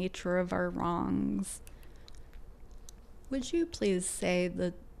exact nature of our wrongs. Would you please say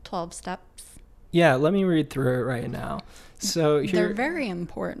the 12 steps? Yeah, let me read through it right now. So here... They're very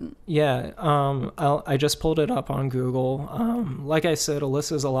important. Yeah, I just pulled it up on Google. Like I said,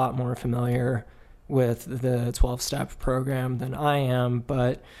 Alyssa's a lot more familiar with the 12-step program than I am,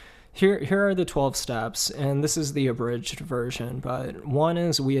 but here are the 12 steps, and this is the abridged version. But 1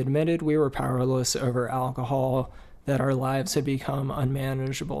 is we admitted we were powerless over alcohol, that our lives had become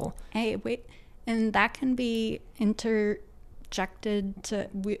unmanageable. Hey, wait, and that can be interjected to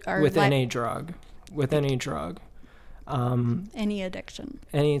With any drug. Any addiction.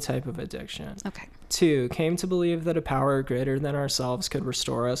 Any type of addiction. Okay. 2, came to believe that a power greater than ourselves could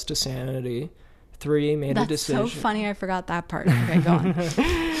restore us to sanity. 3, made a That's decision. so funny. I forgot that part. Okay, go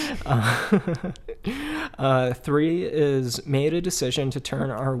on. 3 is made a decision to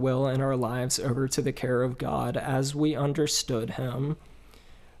turn our will and our lives over to the care of God as we understood him.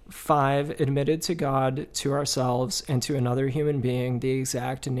 5, admitted to God, to ourselves, and to another human being the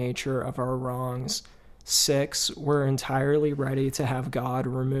exact nature of our wrongs. 6, we're entirely ready to have God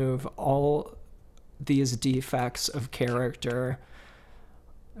remove all these defects of character.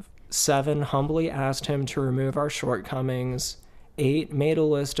 7, humbly asked him to remove our shortcomings. 8, made a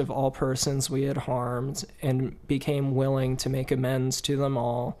list of all persons we had harmed and became willing to make amends to them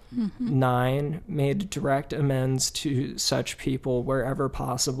all. 9, made direct amends to such people wherever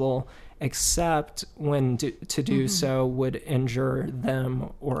possible, except when to do so would injure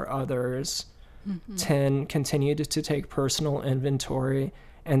them or others. 10, continued to take personal inventory,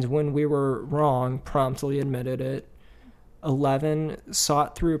 and when we were wrong, promptly admitted it. 11,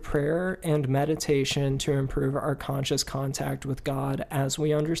 sought through prayer and meditation to improve our conscious contact with God as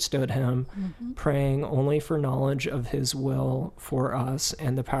we understood him, praying only for knowledge of his will for us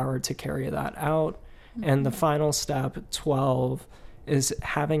and the power to carry that out. And the final step, 12, is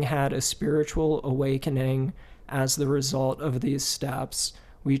having had a spiritual awakening as the result of these steps,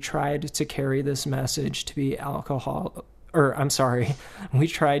 we tried to carry this message to be we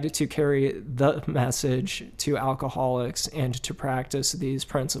tried to carry the message to alcoholics and to practice these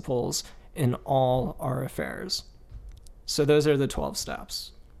principles in all our affairs. So those are the 12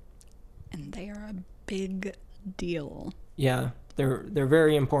 steps. And they are a big deal. Yeah, they're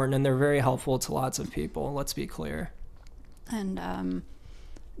very important, and they're very helpful to lots of people. Let's be clear. And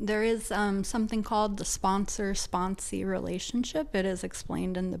there is something called the sponsor-sponsee relationship. It is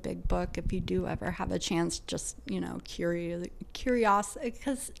explained in the big book. If you do ever have a chance, just, curiosity,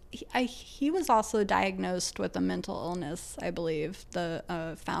 because he was also diagnosed with a mental illness, I believe,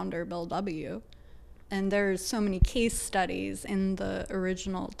 the founder, Bill W. And there's so many case studies in the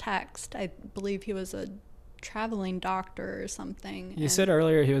original text. I believe he was a traveling doctor or something. You said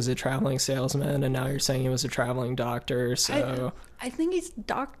earlier he was a traveling salesman, and now you're saying he was a traveling doctor, so... I think he's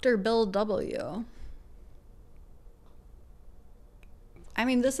Dr. Bill W. I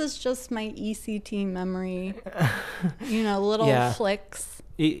mean, this is just my ECT memory, little flicks.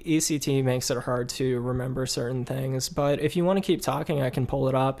 ECT makes it hard to remember certain things, but if you want to keep talking, I can pull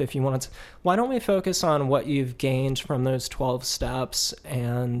it up. If you want to, why don't we focus on what you've gained from those 12 steps,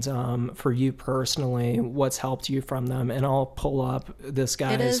 and for you personally, what's helped you from them, and I'll pull up this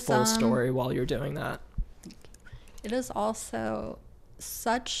guy's full story while you're doing that. It is also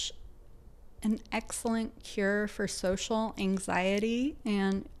such an excellent cure for social anxiety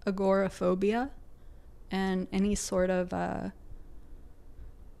and agoraphobia and any sort of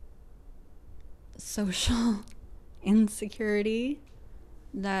social insecurity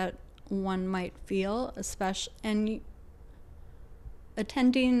that one might feel, especially, and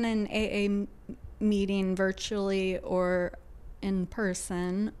attending an AA meeting virtually or in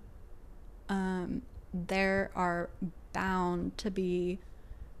person, there are bound to be,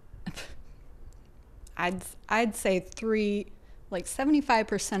 I'd say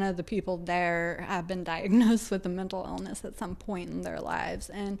 75% of the people there have been diagnosed with a mental illness at some point in their lives.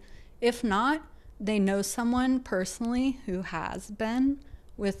 And if not, they know someone personally who has been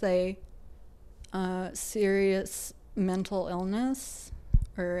with a serious mental illness,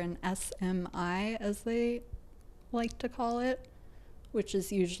 or an SMI as they like to call it, which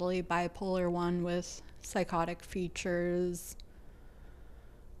is usually bipolar 1 with psychotic features,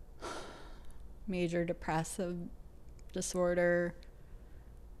 major depressive disorder,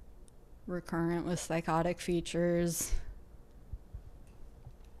 recurrent with psychotic features.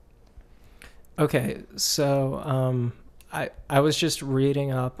 Okay, so I was just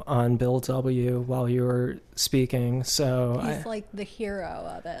reading up on Bill W. while you were speaking, so... He's like the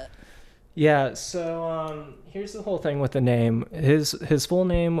hero of it. Yeah, so here's the whole thing with the name. His full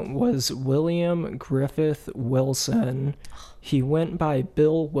name was William Griffith Wilson. He went by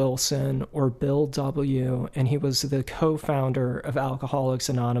Bill Wilson, or Bill W., and he was the co-founder of Alcoholics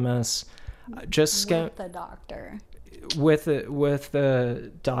Anonymous. With the doctor. With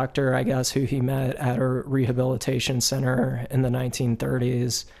the doctor, I guess, who he met at a rehabilitation center in the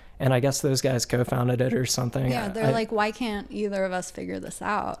 1930s. And I guess those guys co-founded it or something. Yeah, they're like, why can't either of us figure this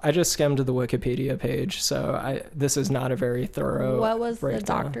out? I just skimmed the Wikipedia page, so this is not a very thorough What was breakdown. The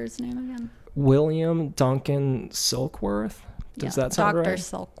doctor's name again? William Duncan Silkworth. Does that sound right? Dr.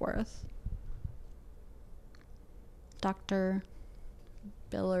 Silkworth. Dr.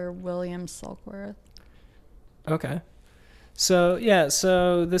 Biller William Silkworth. Okay. So, yeah,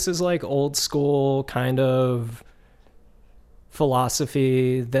 so this is like old school kind of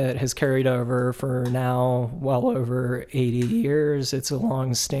philosophy that has carried over for now well over 80 years. It's a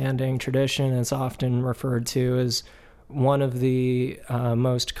long-standing tradition. It's often referred to as one of the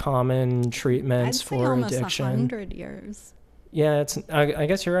most common treatments for addiction. I'd say almost 100 years. Yeah, I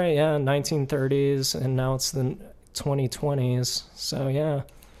guess you're right. Yeah, 1930s, and now it's the 2020s. So, yeah.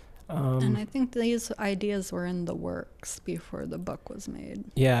 And I think these ideas were in the works before the book was made.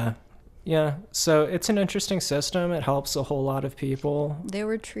 Yeah. Yeah, so it's an interesting system. It helps a whole lot of people. They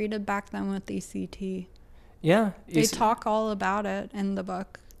were treated back then with ECT. Yeah. They talk all about it in the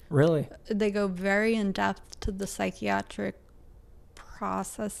book. Really? They go very in depth to the psychiatric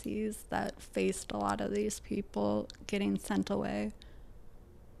processes that faced a lot of these people getting sent away,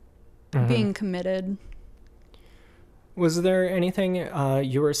 being committed. Was there anything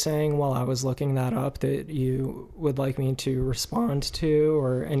you were saying while I was looking that up that you would like me to respond to,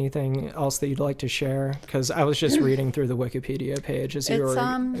 or anything else that you'd like to share? Because I was just reading through the Wikipedia page as you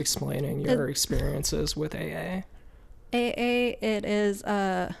were explaining your experiences with AA. AA, it is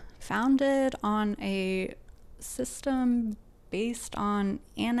founded on a system based on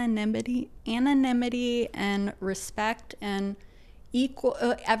anonymity and respect and equal.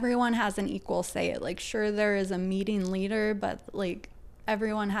 Everyone has an equal say. Like, sure, there is a meeting leader, but like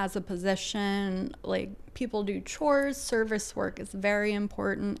everyone has a position. Like, people do chores. Service work is very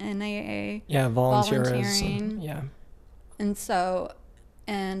important in AA. Yeah, volunteering. Yeah, and so,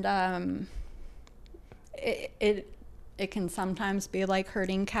 and it it can sometimes be like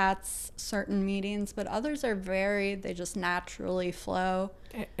herding cats, certain meetings, but others are they just naturally flow.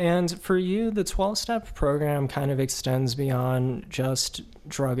 And for you, the 12-step program kind of extends beyond just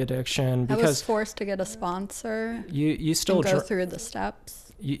drug addiction, because I was forced to get a sponsor. You still go through the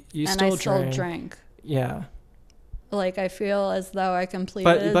steps. You and still I still drink. Yeah. Like, I feel as though I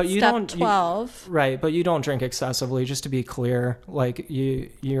completed but you step don't, 12. Right, but you don't drink excessively, just to be clear. Like, you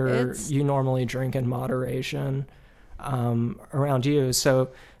normally drink in moderation around you.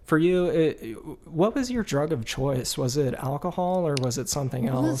 So for you, what was your drug of choice? Was it alcohol or was it something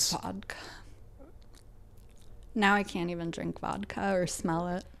else? It was vodka. Now I can't even drink vodka or smell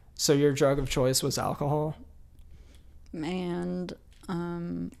it. So your drug of choice was alcohol? And I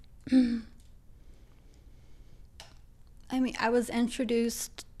mean, I was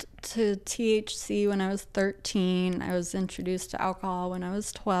introduced to THC when I was 13. I was introduced to alcohol when I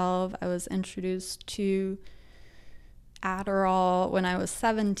was 12. I was introduced to Adderall when I was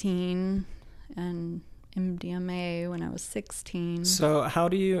 17 and MDMA when I was 16. So how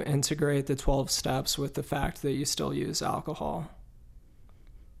do you integrate the 12 steps with the fact that you still use alcohol?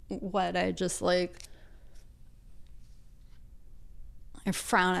 What, I just I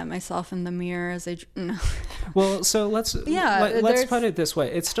frown at myself in the mirror as no. Well, so let's put it this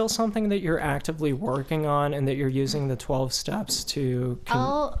way. It's still something that you're actively working on and that you're using the 12 steps to...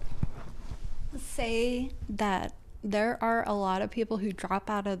 I'll say that there are a lot of people who drop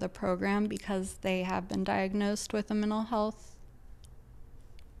out of the program because they have been diagnosed with a mental health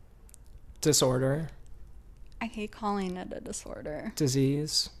disorder. I hate calling it a disorder.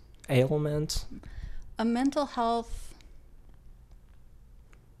 Disease, ailment. A mental health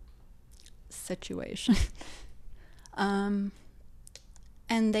situation. And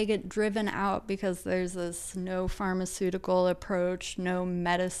they get driven out because there's this no pharmaceutical approach, no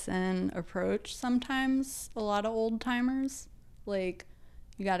medicine approach. Sometimes a lot of old timers, like,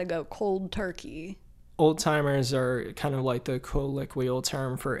 you got to go cold turkey. Old timers are kind of like the colloquial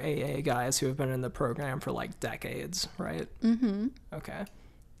term for AA guys who have been in the program for like decades, right? Mm-hmm. Okay.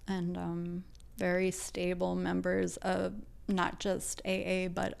 And very stable members of not just AA,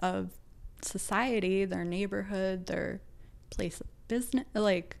 but of society, their neighborhood, their place of business.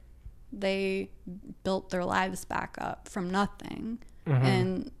 Like, they built their lives back up from nothing. Mm-hmm.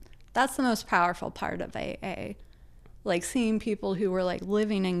 And that's the most powerful part of AA. Like, seeing people who were like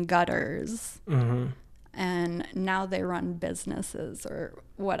living in gutters, mm-hmm. and now they run businesses or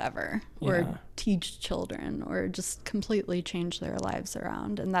whatever, or teach children, or just completely change their lives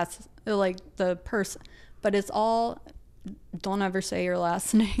around. And that's like the person, but it's all, don't ever say your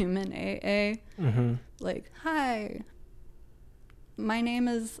last name in AA. Mm-hmm. Like, hi, my name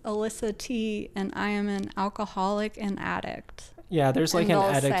is Alyssa T, and I am an alcoholic and addict. Yeah, there's like an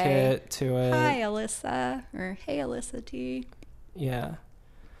etiquette to it. Hi, Alyssa, or hey, Alyssa T. Yeah.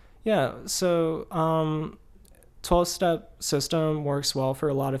 Yeah, so 12-step system works well for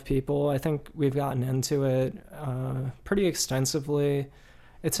a lot of people. I think we've gotten into it pretty extensively.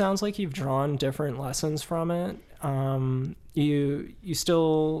 It sounds like you've drawn different lessons from it. You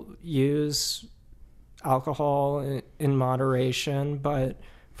still use alcohol in moderation, but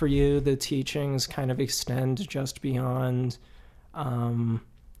for you, the teachings kind of extend just beyond. I'm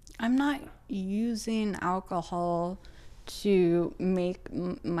not using alcohol to make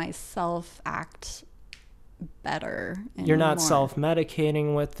myself act better anymore. You're not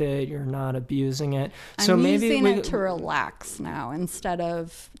self-medicating with it. You're not abusing it. So I'm using it to relax now instead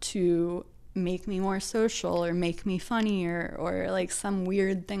of to make me more social or make me funnier or like some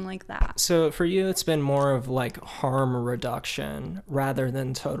weird thing like that. So for you, it's been more of like harm reduction rather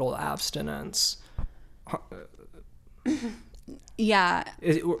than total abstinence. Yeah.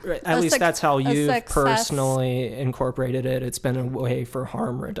 At least that's how you've personally incorporated it. It's been a way for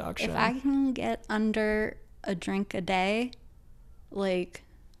harm reduction. If I can get under a drink a day, like,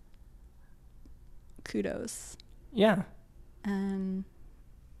 kudos. Yeah. And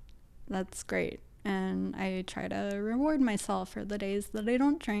that's great. And I try to reward myself for the days that I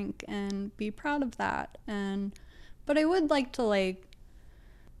don't drink and be proud of that. But I would like to,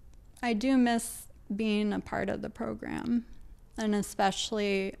 I do miss being a part of the program. And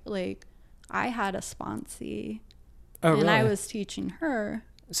especially, I had a sponsee. Oh, and really? I was teaching her.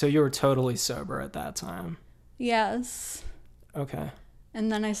 So you were totally sober at that time? Yes. Okay.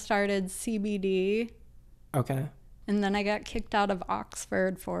 And then I started CBD. Okay. And then I got kicked out of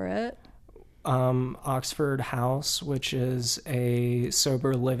Oxford for it. Oxford House, which is a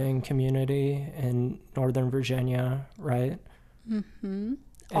sober living community in Northern Virginia, right? Mm-hmm.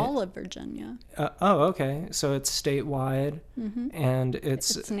 All of Virginia. Okay. So it's statewide, mm-hmm. and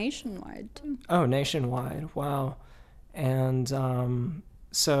it's nationwide too. Oh, nationwide! Wow. And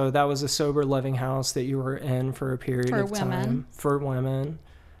so that was a sober living house that you were in for a period of time for women.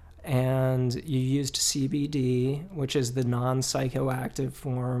 And you used CBD, which is the non-psychoactive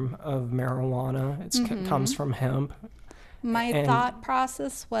form of marijuana. It comes from hemp. My thought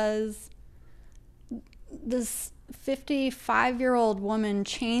process was, this 55-year-old woman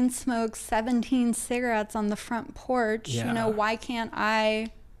chain smokes 17 cigarettes on the front porch. Yeah. You know, why can't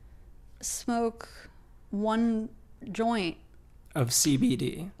I smoke one joint of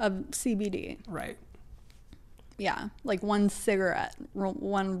CBD? Right. Yeah, like one cigarette,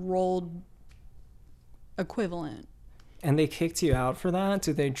 one rolled equivalent. And they kicked you out for that?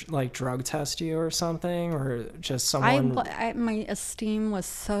 Did they like drug test you or something, or just someone? My esteem was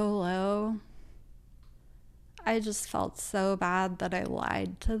so low. I just felt so bad that I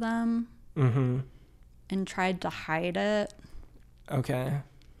lied to them and tried to hide it. Okay.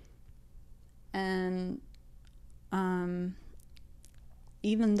 And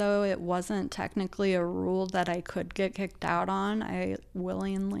even though it wasn't technically a rule that I could get kicked out on, I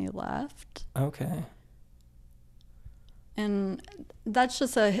willingly left. Okay. And that's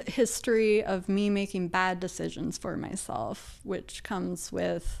just a history of me making bad decisions for myself, which comes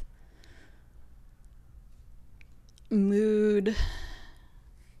with mood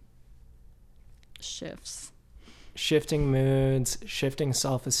shifts. Shifting moods, shifting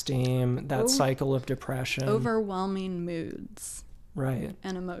self-esteem, that cycle of depression. Overwhelming moods. Right.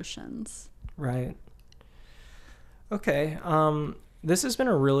 And emotions. Right. Okay. This has been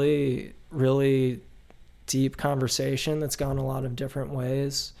a really, really deep conversation that's gone a lot of different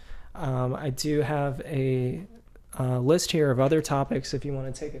ways. I do have a list here of other topics if you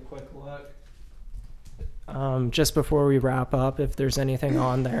want to take a quick look. Just before we wrap up, if there's anything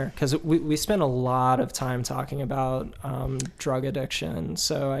on there, because we spent a lot of time talking about drug addiction.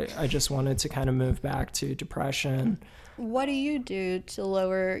 So I just wanted to kind of move back to depression. What do you do to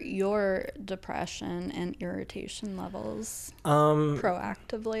lower your depression and irritation levels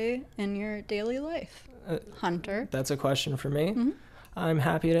proactively in your daily life, Hunter? That's a question for me. Mm-hmm. I'm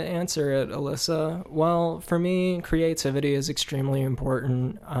happy to answer it, Alyssa. Well, for me, creativity is extremely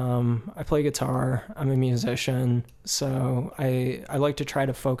important. I play guitar. I'm a musician. So I like to try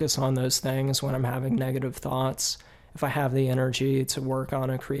to focus on those things when I'm having negative thoughts. If I have the energy to work on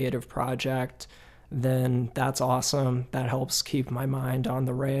a creative project, then that's awesome. That helps keep my mind on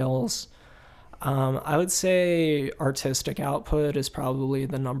the rails. I would say artistic output is probably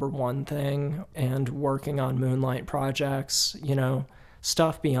the number one thing, and working on moonlight projects,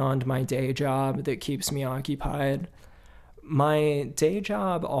 stuff beyond my day job that keeps me occupied. My day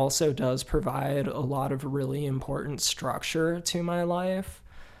job also does provide a lot of really important structure to my life.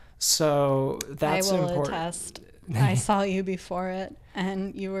 So that's important. I will attest. I saw you before it,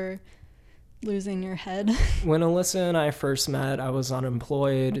 and you were losing your head. When Alyssa and I first met, I was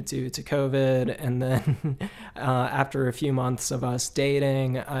unemployed due to COVID, and then after a few months of us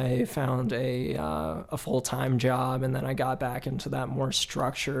dating, I found a full-time job, and then I got back into that more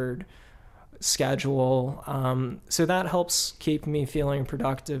structured schedule. So that helps keep me feeling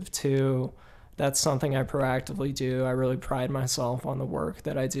productive too. That's something I proactively do. I really pride myself on the work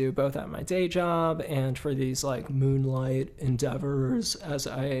that I do, both at my day job and for these like moonlight endeavors, as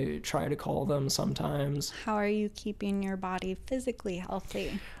I try to call them sometimes. How are you keeping your body physically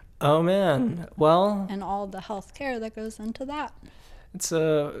healthy? Oh man, well... And all the health care that goes into that. It's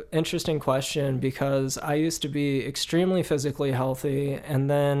a interesting question, because I used to be extremely physically healthy,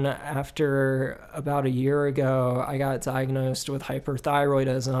 and then after about a year ago, I got diagnosed with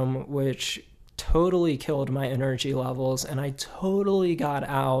hyperthyroidism, which totally killed my energy levels, and I totally got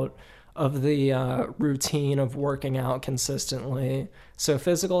out of the routine of working out consistently. So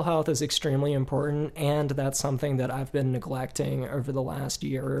physical health is extremely important, and that's something that I've been neglecting over the last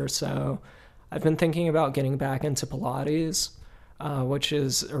year or so. I've been thinking about getting back into Pilates, which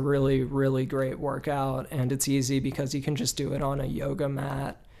is a really, really great workout, and it's easy because you can just do it on a yoga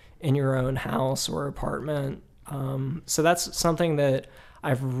mat in your own house or apartment. So that's something that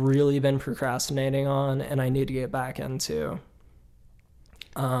I've really been procrastinating on, and I need to get back into.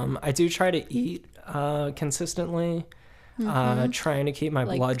 I do try to eat consistently, trying to keep my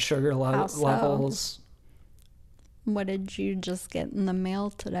blood sugar levels. What did you just get in the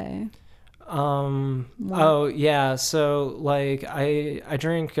mail today? Oh yeah, so like I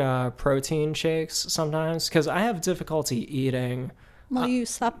drink protein shakes sometimes because I have difficulty eating. Well, you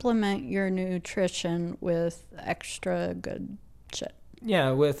supplement your nutrition with extra good shit.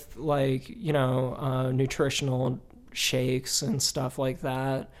 Yeah, with like, nutritional shakes and stuff like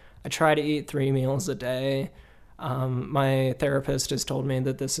that. I try to eat 3 meals a day. My therapist has told me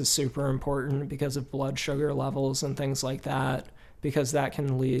that this is super important because of blood sugar levels and things like that, because that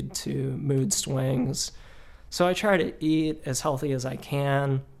can lead to mood swings. So I try to eat as healthy as I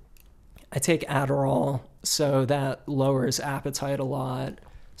can. I take Adderall, so that lowers appetite a lot.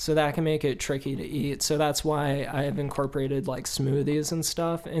 So that can make it tricky to eat. So that's why I've incorporated like smoothies and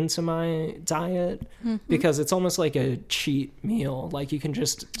stuff into my diet, because it's almost like a cheat meal. Like you can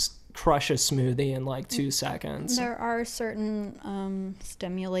just crush a smoothie in like 2 seconds. There are certain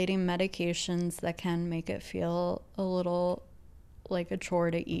stimulating medications that can make it feel a little like a chore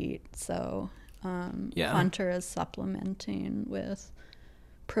to eat. So Hunter is supplementing with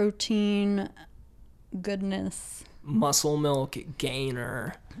protein goodness. Muscle milk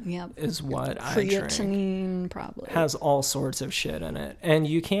gainer is what I drink. Creatinine probably. Has all sorts of shit in it. And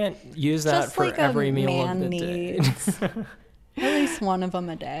you can't use that just for like every meal man of the needs. day. At least one of them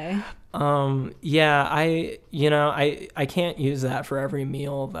a day. Yeah, I can't use that for every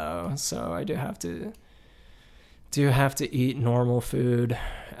meal though. So I do have to eat normal food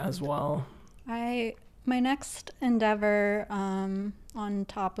as well. My next endeavor on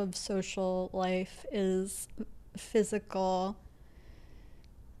top of social life is physical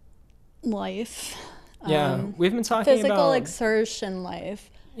life. Yeah, we've been talking about physical exertion life.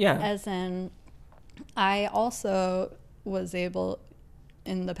 Yeah. As in, I also was able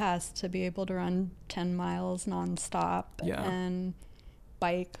in the past to be able to run 10 miles nonstop and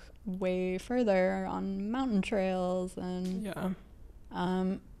bike way further on mountain trails, and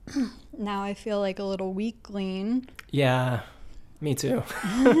now I feel like a little weakling. Yeah, me too.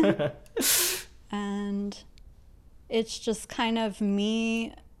 And it's just kind of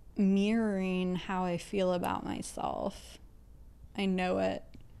me mirroring how I feel about myself. I know it.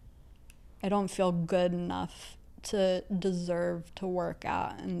 I don't feel good enough to deserve to work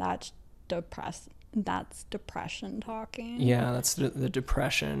out, and that's depression talking. Yeah, that's the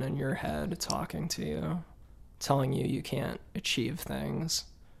depression in your head talking to you, telling you can't achieve things.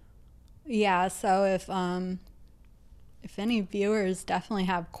 Yeah, so if any viewers definitely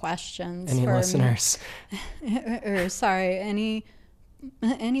have questions, any listeners, or sorry, any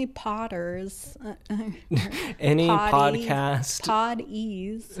potters, any pod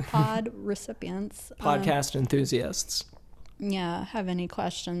recipients, podcast enthusiasts, have any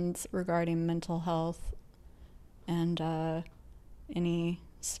questions regarding mental health and any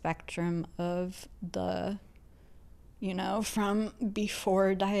spectrum of the, from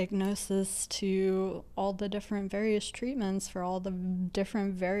before diagnosis to all the different various treatments for all the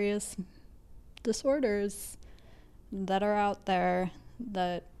different various disorders that are out there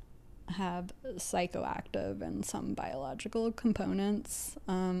that have psychoactive and some biological components.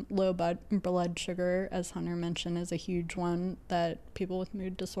 Low blood sugar, as Hunter mentioned, is a huge one that people with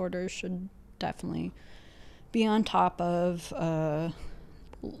mood disorders should definitely be on top of.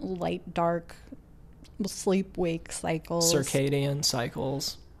 Light, dark, sleep-wake cycles. Circadian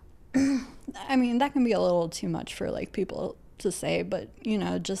cycles. I mean, that can be a little too much for like people to say, but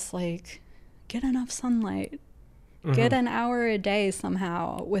just like get enough sunlight. Get an hour a day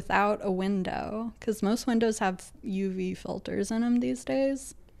somehow without a window, because most windows have UV filters in them these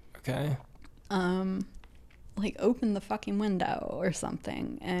days. Okay. Like open the fucking window or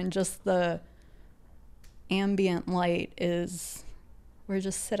something, and just the ambient light or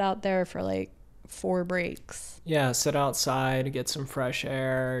just sit out there for like 4 breaks. Yeah, sit outside, get some fresh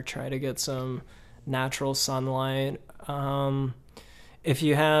air, try to get some natural sunlight. If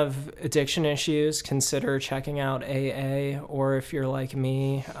you have addiction issues, consider checking out AA, or if you're like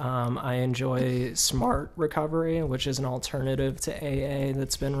me, I enjoy Smart Recovery, which is an alternative to AA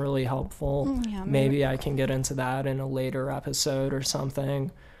that's been really helpful. Yeah, maybe I can get into that in a later episode or something.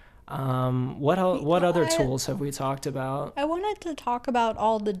 What other tools have we talked about? I wanted to talk about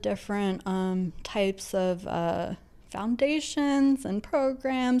all the different types of foundations and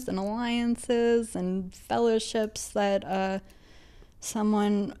programs and alliances and fellowships that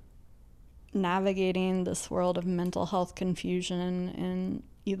someone navigating this world of mental health confusion in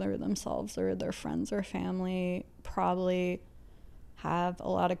either themselves or their friends or family probably have a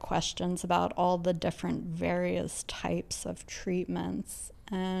lot of questions about all the different various types of treatments.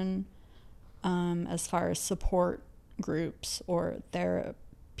 And as far as support groups or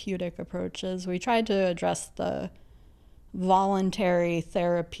therapeutic approaches, we tried to address the voluntary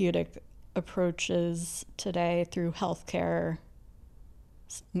therapeutic approaches today through healthcare,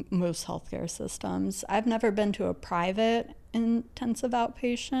 most healthcare systems. I've never been to a private intensive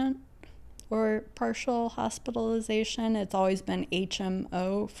outpatient or partial hospitalization. It's always been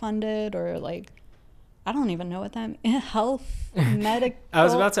HMO funded, or like, I don't even know what that means. Health, medical. I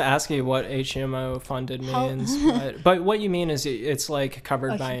was about to ask you what HMO funded means, but what you mean is it's like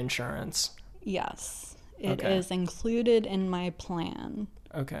covered by insurance. Yes, it is included in my plan.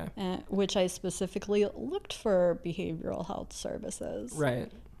 Okay. Which I specifically looked for behavioral health services. Right.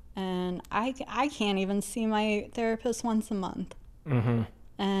 And I can't even see my therapist once a month. Mm-hmm.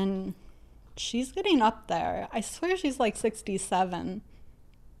 And she's getting up there. I swear she's like 67.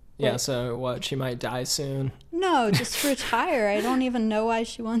 Yeah, so what, she might die soon? No, just retire. I don't even know why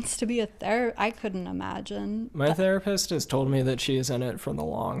she wants to be a therapist. I couldn't imagine. My therapist has told me that she is in it for the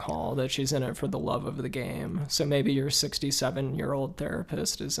long haul, that she's in it for the love of the game. So maybe your 67-year-old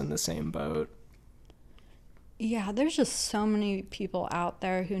therapist is in the same boat. Yeah, there's just so many people out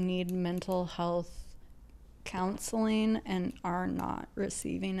there who need mental health counseling and are not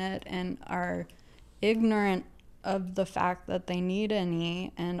receiving it and are ignorant of the fact that they need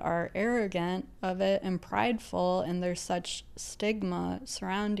any and are arrogant of it and prideful, and there's such stigma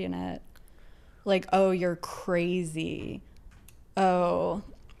surrounding it. Like, oh, you're crazy. Oh,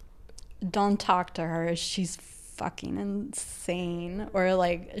 don't talk to her. She's fucking insane. Or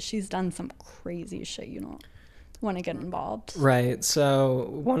like, she's done some crazy shit. You don't want to get involved. Right. So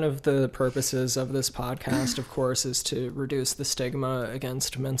one of the purposes of this podcast, of course, is to reduce the stigma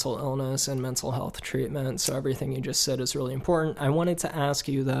against mental illness and mental health treatment. So everything you just said is really important. I wanted to ask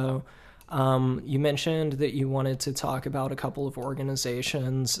you, though, you mentioned that you wanted to talk about a couple of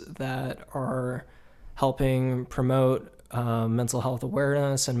organizations that are helping promote mental health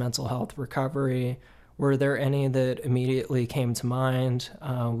awareness and mental health recovery. Were there any that immediately came to mind?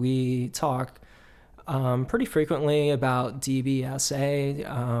 We talk pretty frequently about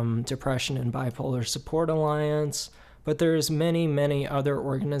DBSA, Depression and Bipolar Support Alliance, but there's many, many other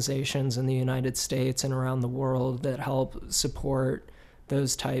organizations in the United States and around the world that help support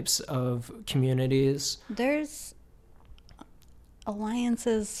those types of communities. There's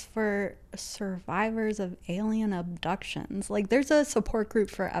alliances for survivors of alien abductions. Like, there's a support group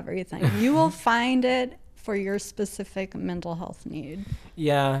for everything. You will find it for your specific mental health need.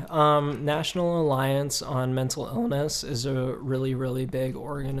 Yeah, National Alliance on Mental Illness is a really, really big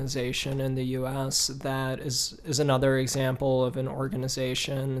organization in the U.S. that is another example of an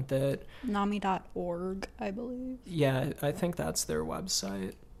organization that... NAMI.org, I believe. Yeah, I think that's their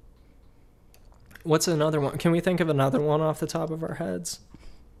website. What's another one? Can we think of another one off the top of our heads?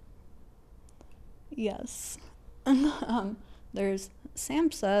 Yes. There's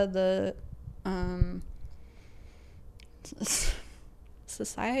SAMHSA, the...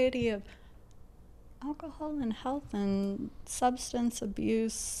 Society of Alcohol and Health and Substance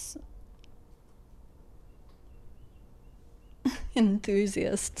Abuse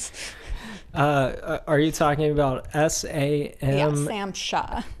Enthusiasts. Are you talking about SAM? Yeah,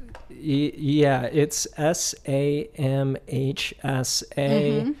 SAMHSA. Yeah, it's SAMHSA.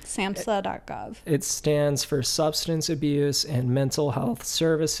 SAMHSA.gov. It stands for Substance Abuse and Mental Health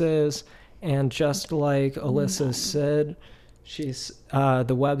Services. And just like Alyssa said, she's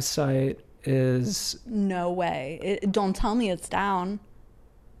the website is... No way. Don't tell me it's down.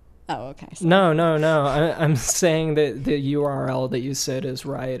 Oh, okay. Sorry. No. I'm saying that the URL that you said is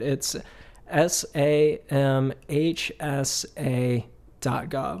right. It's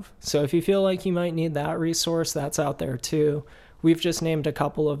SAMHSA.gov. So if you feel like you might need that resource, that's out there too. We've just named a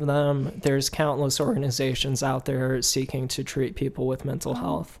couple of them. There's countless organizations out there seeking to treat people with mental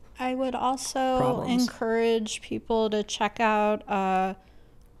health. I would also encourage people to check out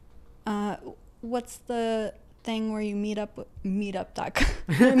what's the thing where you meetup.com.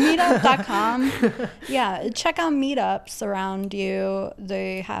 Meetup.com. Yeah, check out meetups around you.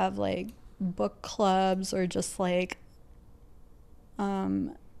 They have like book clubs or just like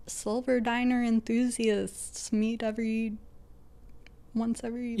silver diner enthusiasts meet once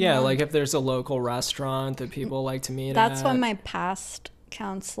every month. Like if there's a local restaurant that people like to meet That's at. what my past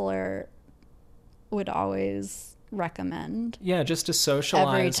counselor would always recommend. Yeah, just to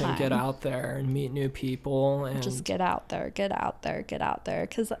socialize and get out there and meet new people and just get out there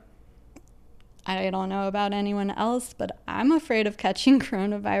because I don't know about anyone else, but I'm afraid of catching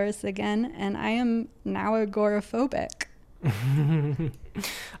coronavirus again, and I am now agoraphobic.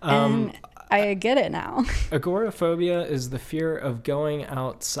 And I get it now. Agoraphobia is the fear of going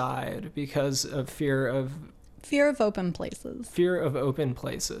outside because of fear of open places. Fear of open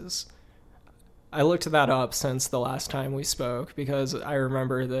places. I looked that up since the last time we spoke because I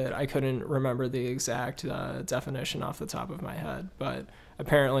remember that I couldn't remember the exact definition off the top of my head, but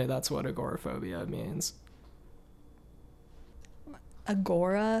apparently that's what agoraphobia means.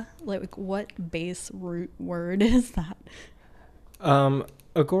 Agora? Like, what base root word is that?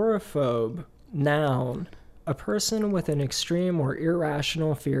 Agoraphobe Noun, a person with an extreme or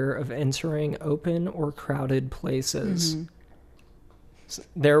irrational fear of entering open or crowded places.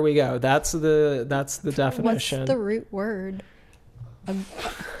 There we go. That's the definition. What's the root word? I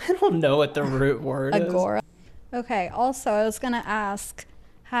don't know what the root word Agora. Okay, also I was going to ask,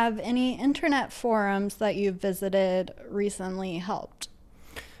 have any internet forums that you've visited recently helped?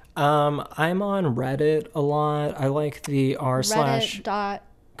 I'm on Reddit a lot. I like the Reddit.com.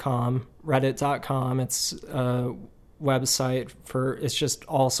 Reddit.com. It's a website it's just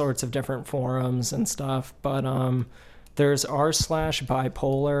all sorts of different forums and stuff. But there's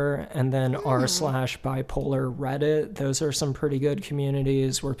r/bipolar and then r/bipolar Reddit. Those are some pretty good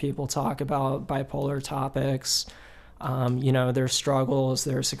communities where people talk about bipolar topics, their struggles,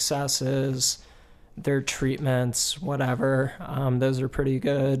 their successes, their treatments, whatever. Those are pretty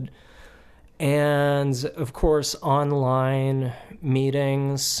good. And of course, online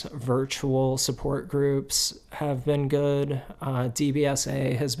meetings, virtual support groups have been good.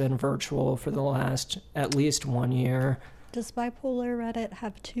 DBSA has been virtual for the last at least 1 year. Does bipolar Reddit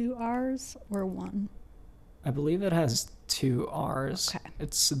have 2 R's or 1? I believe it has 2 R's. Okay.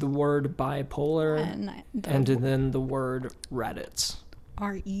 It's the word bipolar and then the word Reddit.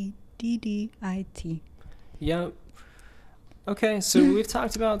 REDDIT. Yep. Okay, so we've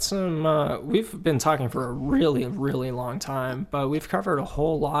talked about we've been talking for a really, really long time, but we've covered a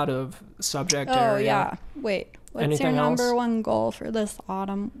whole lot of subject area. Oh, yeah. Wait, what's Anything your number else? one goal for this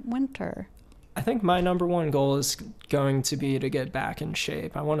autumn, winter? I think my number one goal is going to be to get back in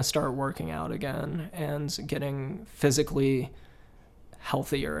shape. I want to start working out again and getting physically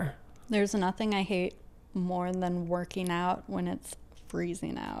healthier. There's nothing I hate more than working out when it's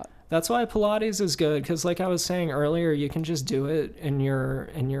freezing out. That's why Pilates is good, because like I was saying earlier, you can just do it in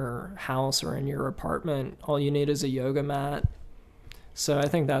your house or in your apartment. All you need is a yoga mat. So I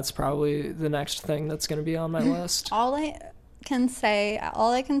think that's probably the next thing that's going to be on my list. All I can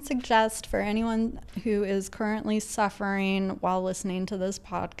suggest for anyone who is currently suffering while listening to this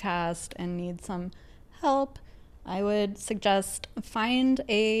podcast and needs some help, I would suggest find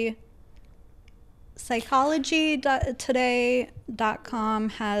a psychologytoday.com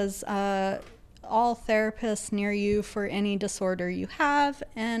has all therapists near you for any disorder you have,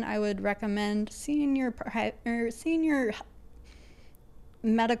 and I would recommend seeing your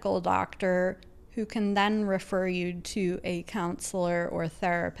medical doctor, who can then refer you to a counselor or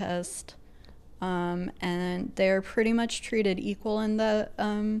therapist, and they're pretty much treated equal in the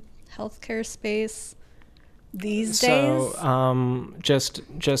healthcare space these days. So just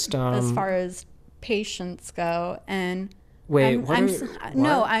as far as patients go, and wait,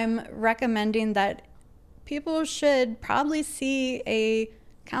 I'm recommending that people should probably see a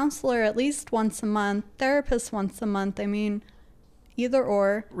counselor at least once a month, therapist once a month. I mean, either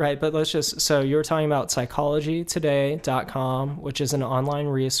or. Right, but so you're talking about psychologytoday.com, which is an online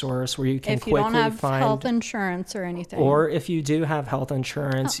resource where you can quickly find... If you don't have health insurance or anything. Or if you do have health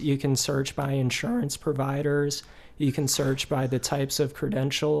insurance, you can search by insurance providers. You can search by the types of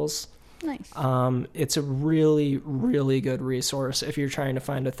credentials. Nice. It's a really, really good resource if you're trying to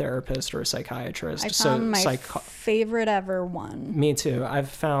find a therapist or a psychiatrist. I found my favorite ever one. Me too.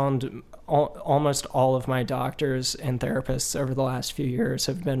 I've found almost all of my doctors and therapists over the last few years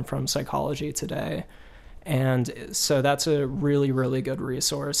have been from Psychology Today. And so that's a really, really good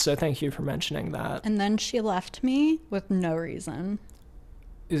resource. So thank you for mentioning that. And then she left me with no reason.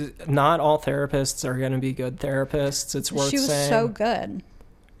 Not all therapists are going to be good therapists. It's worth saying. She was so good.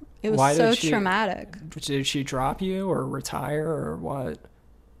 It was so traumatic. Did she drop you or retire or what?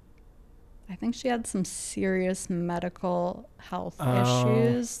 I think she had some serious medical health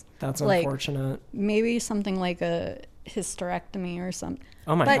issues. That's unfortunate. Maybe something like a hysterectomy or something.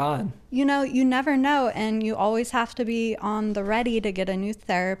 Oh my God. You never know, and you always have to be on the ready to get a new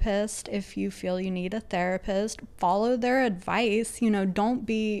therapist if you feel you need a therapist. Follow their advice. Don't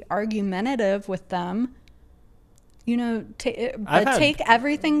be argumentative with them. Take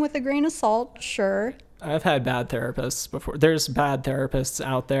everything with a grain of salt, sure. I've had bad therapists before. There's bad therapists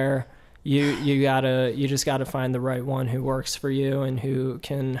out there. You just gotta find the right one who works for you and who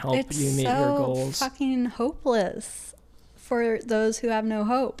can help you meet your goals. It's so fucking hopeless for those who have no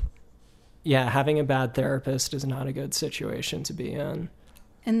hope. Yeah, having a bad therapist is not a good situation to be in.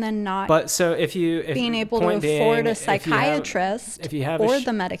 And then being able to afford a psychiatrist or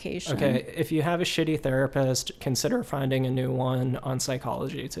the medication. Okay, if you have a shitty therapist, consider finding a new one on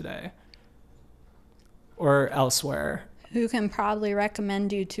Psychology Today or elsewhere. Who can probably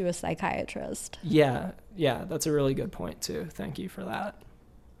recommend you to a psychiatrist. Yeah, that's a really good point too. Thank you for that.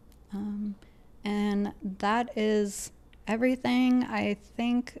 And that is everything I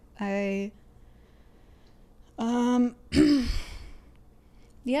think I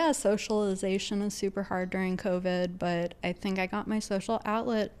Yeah, socialization is super hard during COVID, but I think I got my social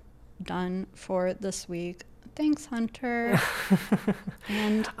outlet done for this week. Thanks, Hunter.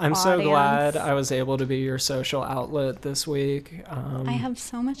 And I'm audience. so glad I was able to be your social outlet this week. I have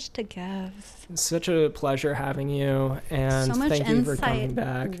so much to give. It's such a pleasure having you, and So much thank you for insight, coming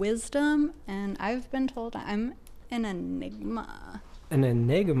back. wisdom, and I've been told I'm an enigma. An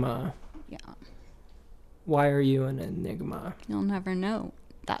enigma? Yeah, Why are you an enigma? you'll never know.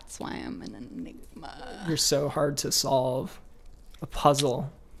 That's why I'm an enigma. You're so hard to solve. A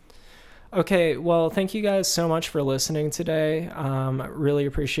puzzle. Okay, well, thank you guys so much for listening today. I really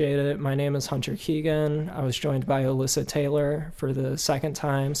appreciate it. My name is Hunter Keegan. I was joined by Alyssa Taylor for the second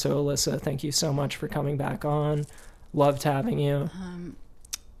time. So, Alyssa, thank you so much for coming back on. Loved having you.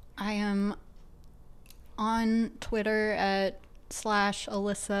 I am on Twitter at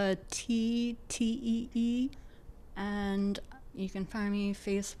 /Alyssa TTEE, and you can find me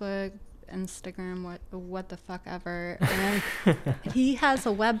Facebook, Instagram, what the fuck ever. And he has a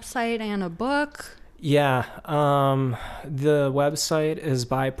website and a book. Yeah, the website is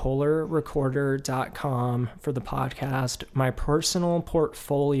bipolarrecorder.com for the podcast. My personal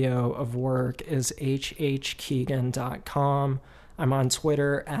portfolio of work is hhkeegan.com. I'm on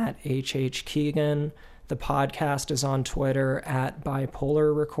Twitter at hhkeegan. The podcast is on Twitter at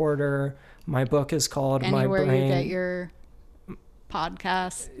bipolarrecorder. My book is called Anywhere My Brain. you get your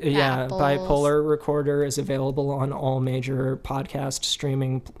podcast. Yeah, apples. Bipolar Recorder is available on all major podcast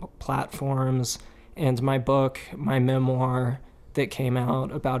streaming platforms. And my book, my memoir that came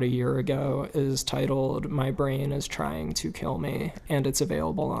out about a year ago, is titled My Brain is Trying to Kill Me, and it's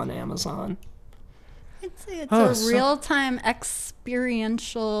available on Amazon. It's a real-time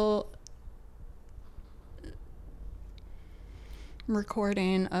experiential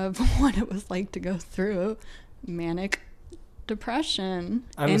recording of what it was like to go through manic depression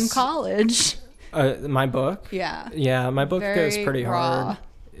in college. My book? Yeah. My book goes Very pretty raw. hard.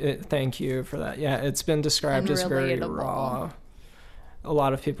 Thank you for that. Yeah, it's been described as very Unrelatable. raw. A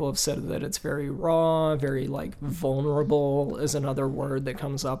lot of people have said that it's very raw, very like vulnerable is another word that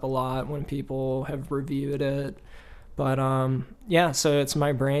comes up a lot when people have reviewed it. But yeah, so it's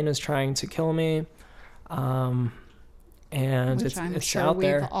My Brain is Trying to Kill Me. And Which I'm it's sure out we've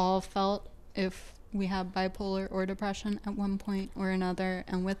there. all felt if we have bipolar or depression at one point or another.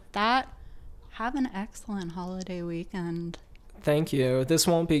 And with that, have an excellent holiday weekend. Thank you. This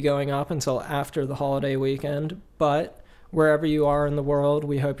won't be going up until after the holiday weekend, but wherever you are in the world,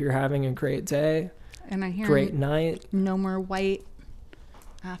 we hope you're having a great day, And I hear great night. no more white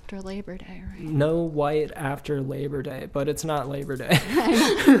after Labor Day, right? No white after Labor Day, but it's not Labor Day.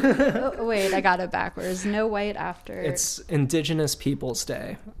 Oh, wait, I got it backwards. No white after. It's Indigenous Peoples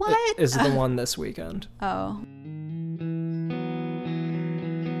Day. What? Is the one this weekend. Oh.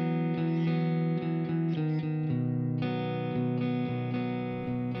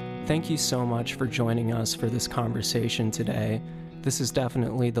 Thank you so much for joining us for this conversation today. This is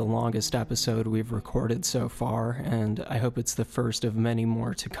definitely the longest episode we've recorded so far, and I hope it's the first of many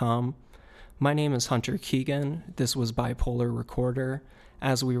more to come. My name is Hunter Keegan. This was Bipolar Recorder.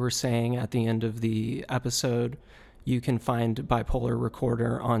 As we were saying at the end of the episode, you can find Bipolar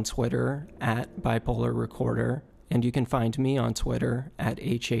Recorder on Twitter at Bipolar Recorder, and you can find me on Twitter at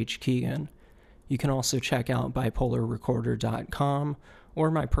HHKeegan. You can also check out bipolarrecorder.com or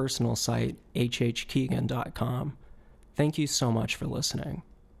my personal site, hhkeegan.com. Thank you so much for listening.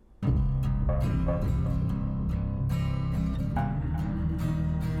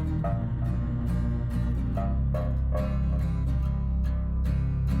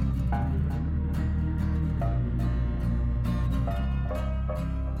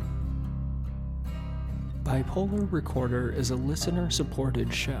 Bipolar Recorder is a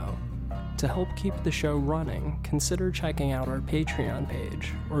listener-supported show. To help keep the show running, consider checking out our Patreon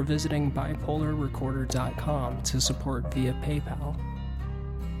page or visiting bipolarrecorder.com to support via PayPal.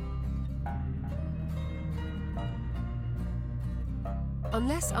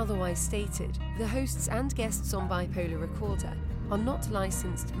 Unless otherwise stated, the hosts and guests on Bipolar Recorder are not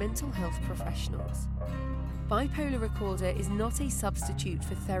licensed mental health professionals. Bipolar Recorder is not a substitute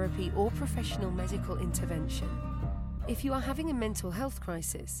for therapy or professional medical intervention. If you are having a mental health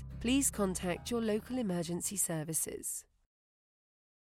crisis, please contact your local emergency services.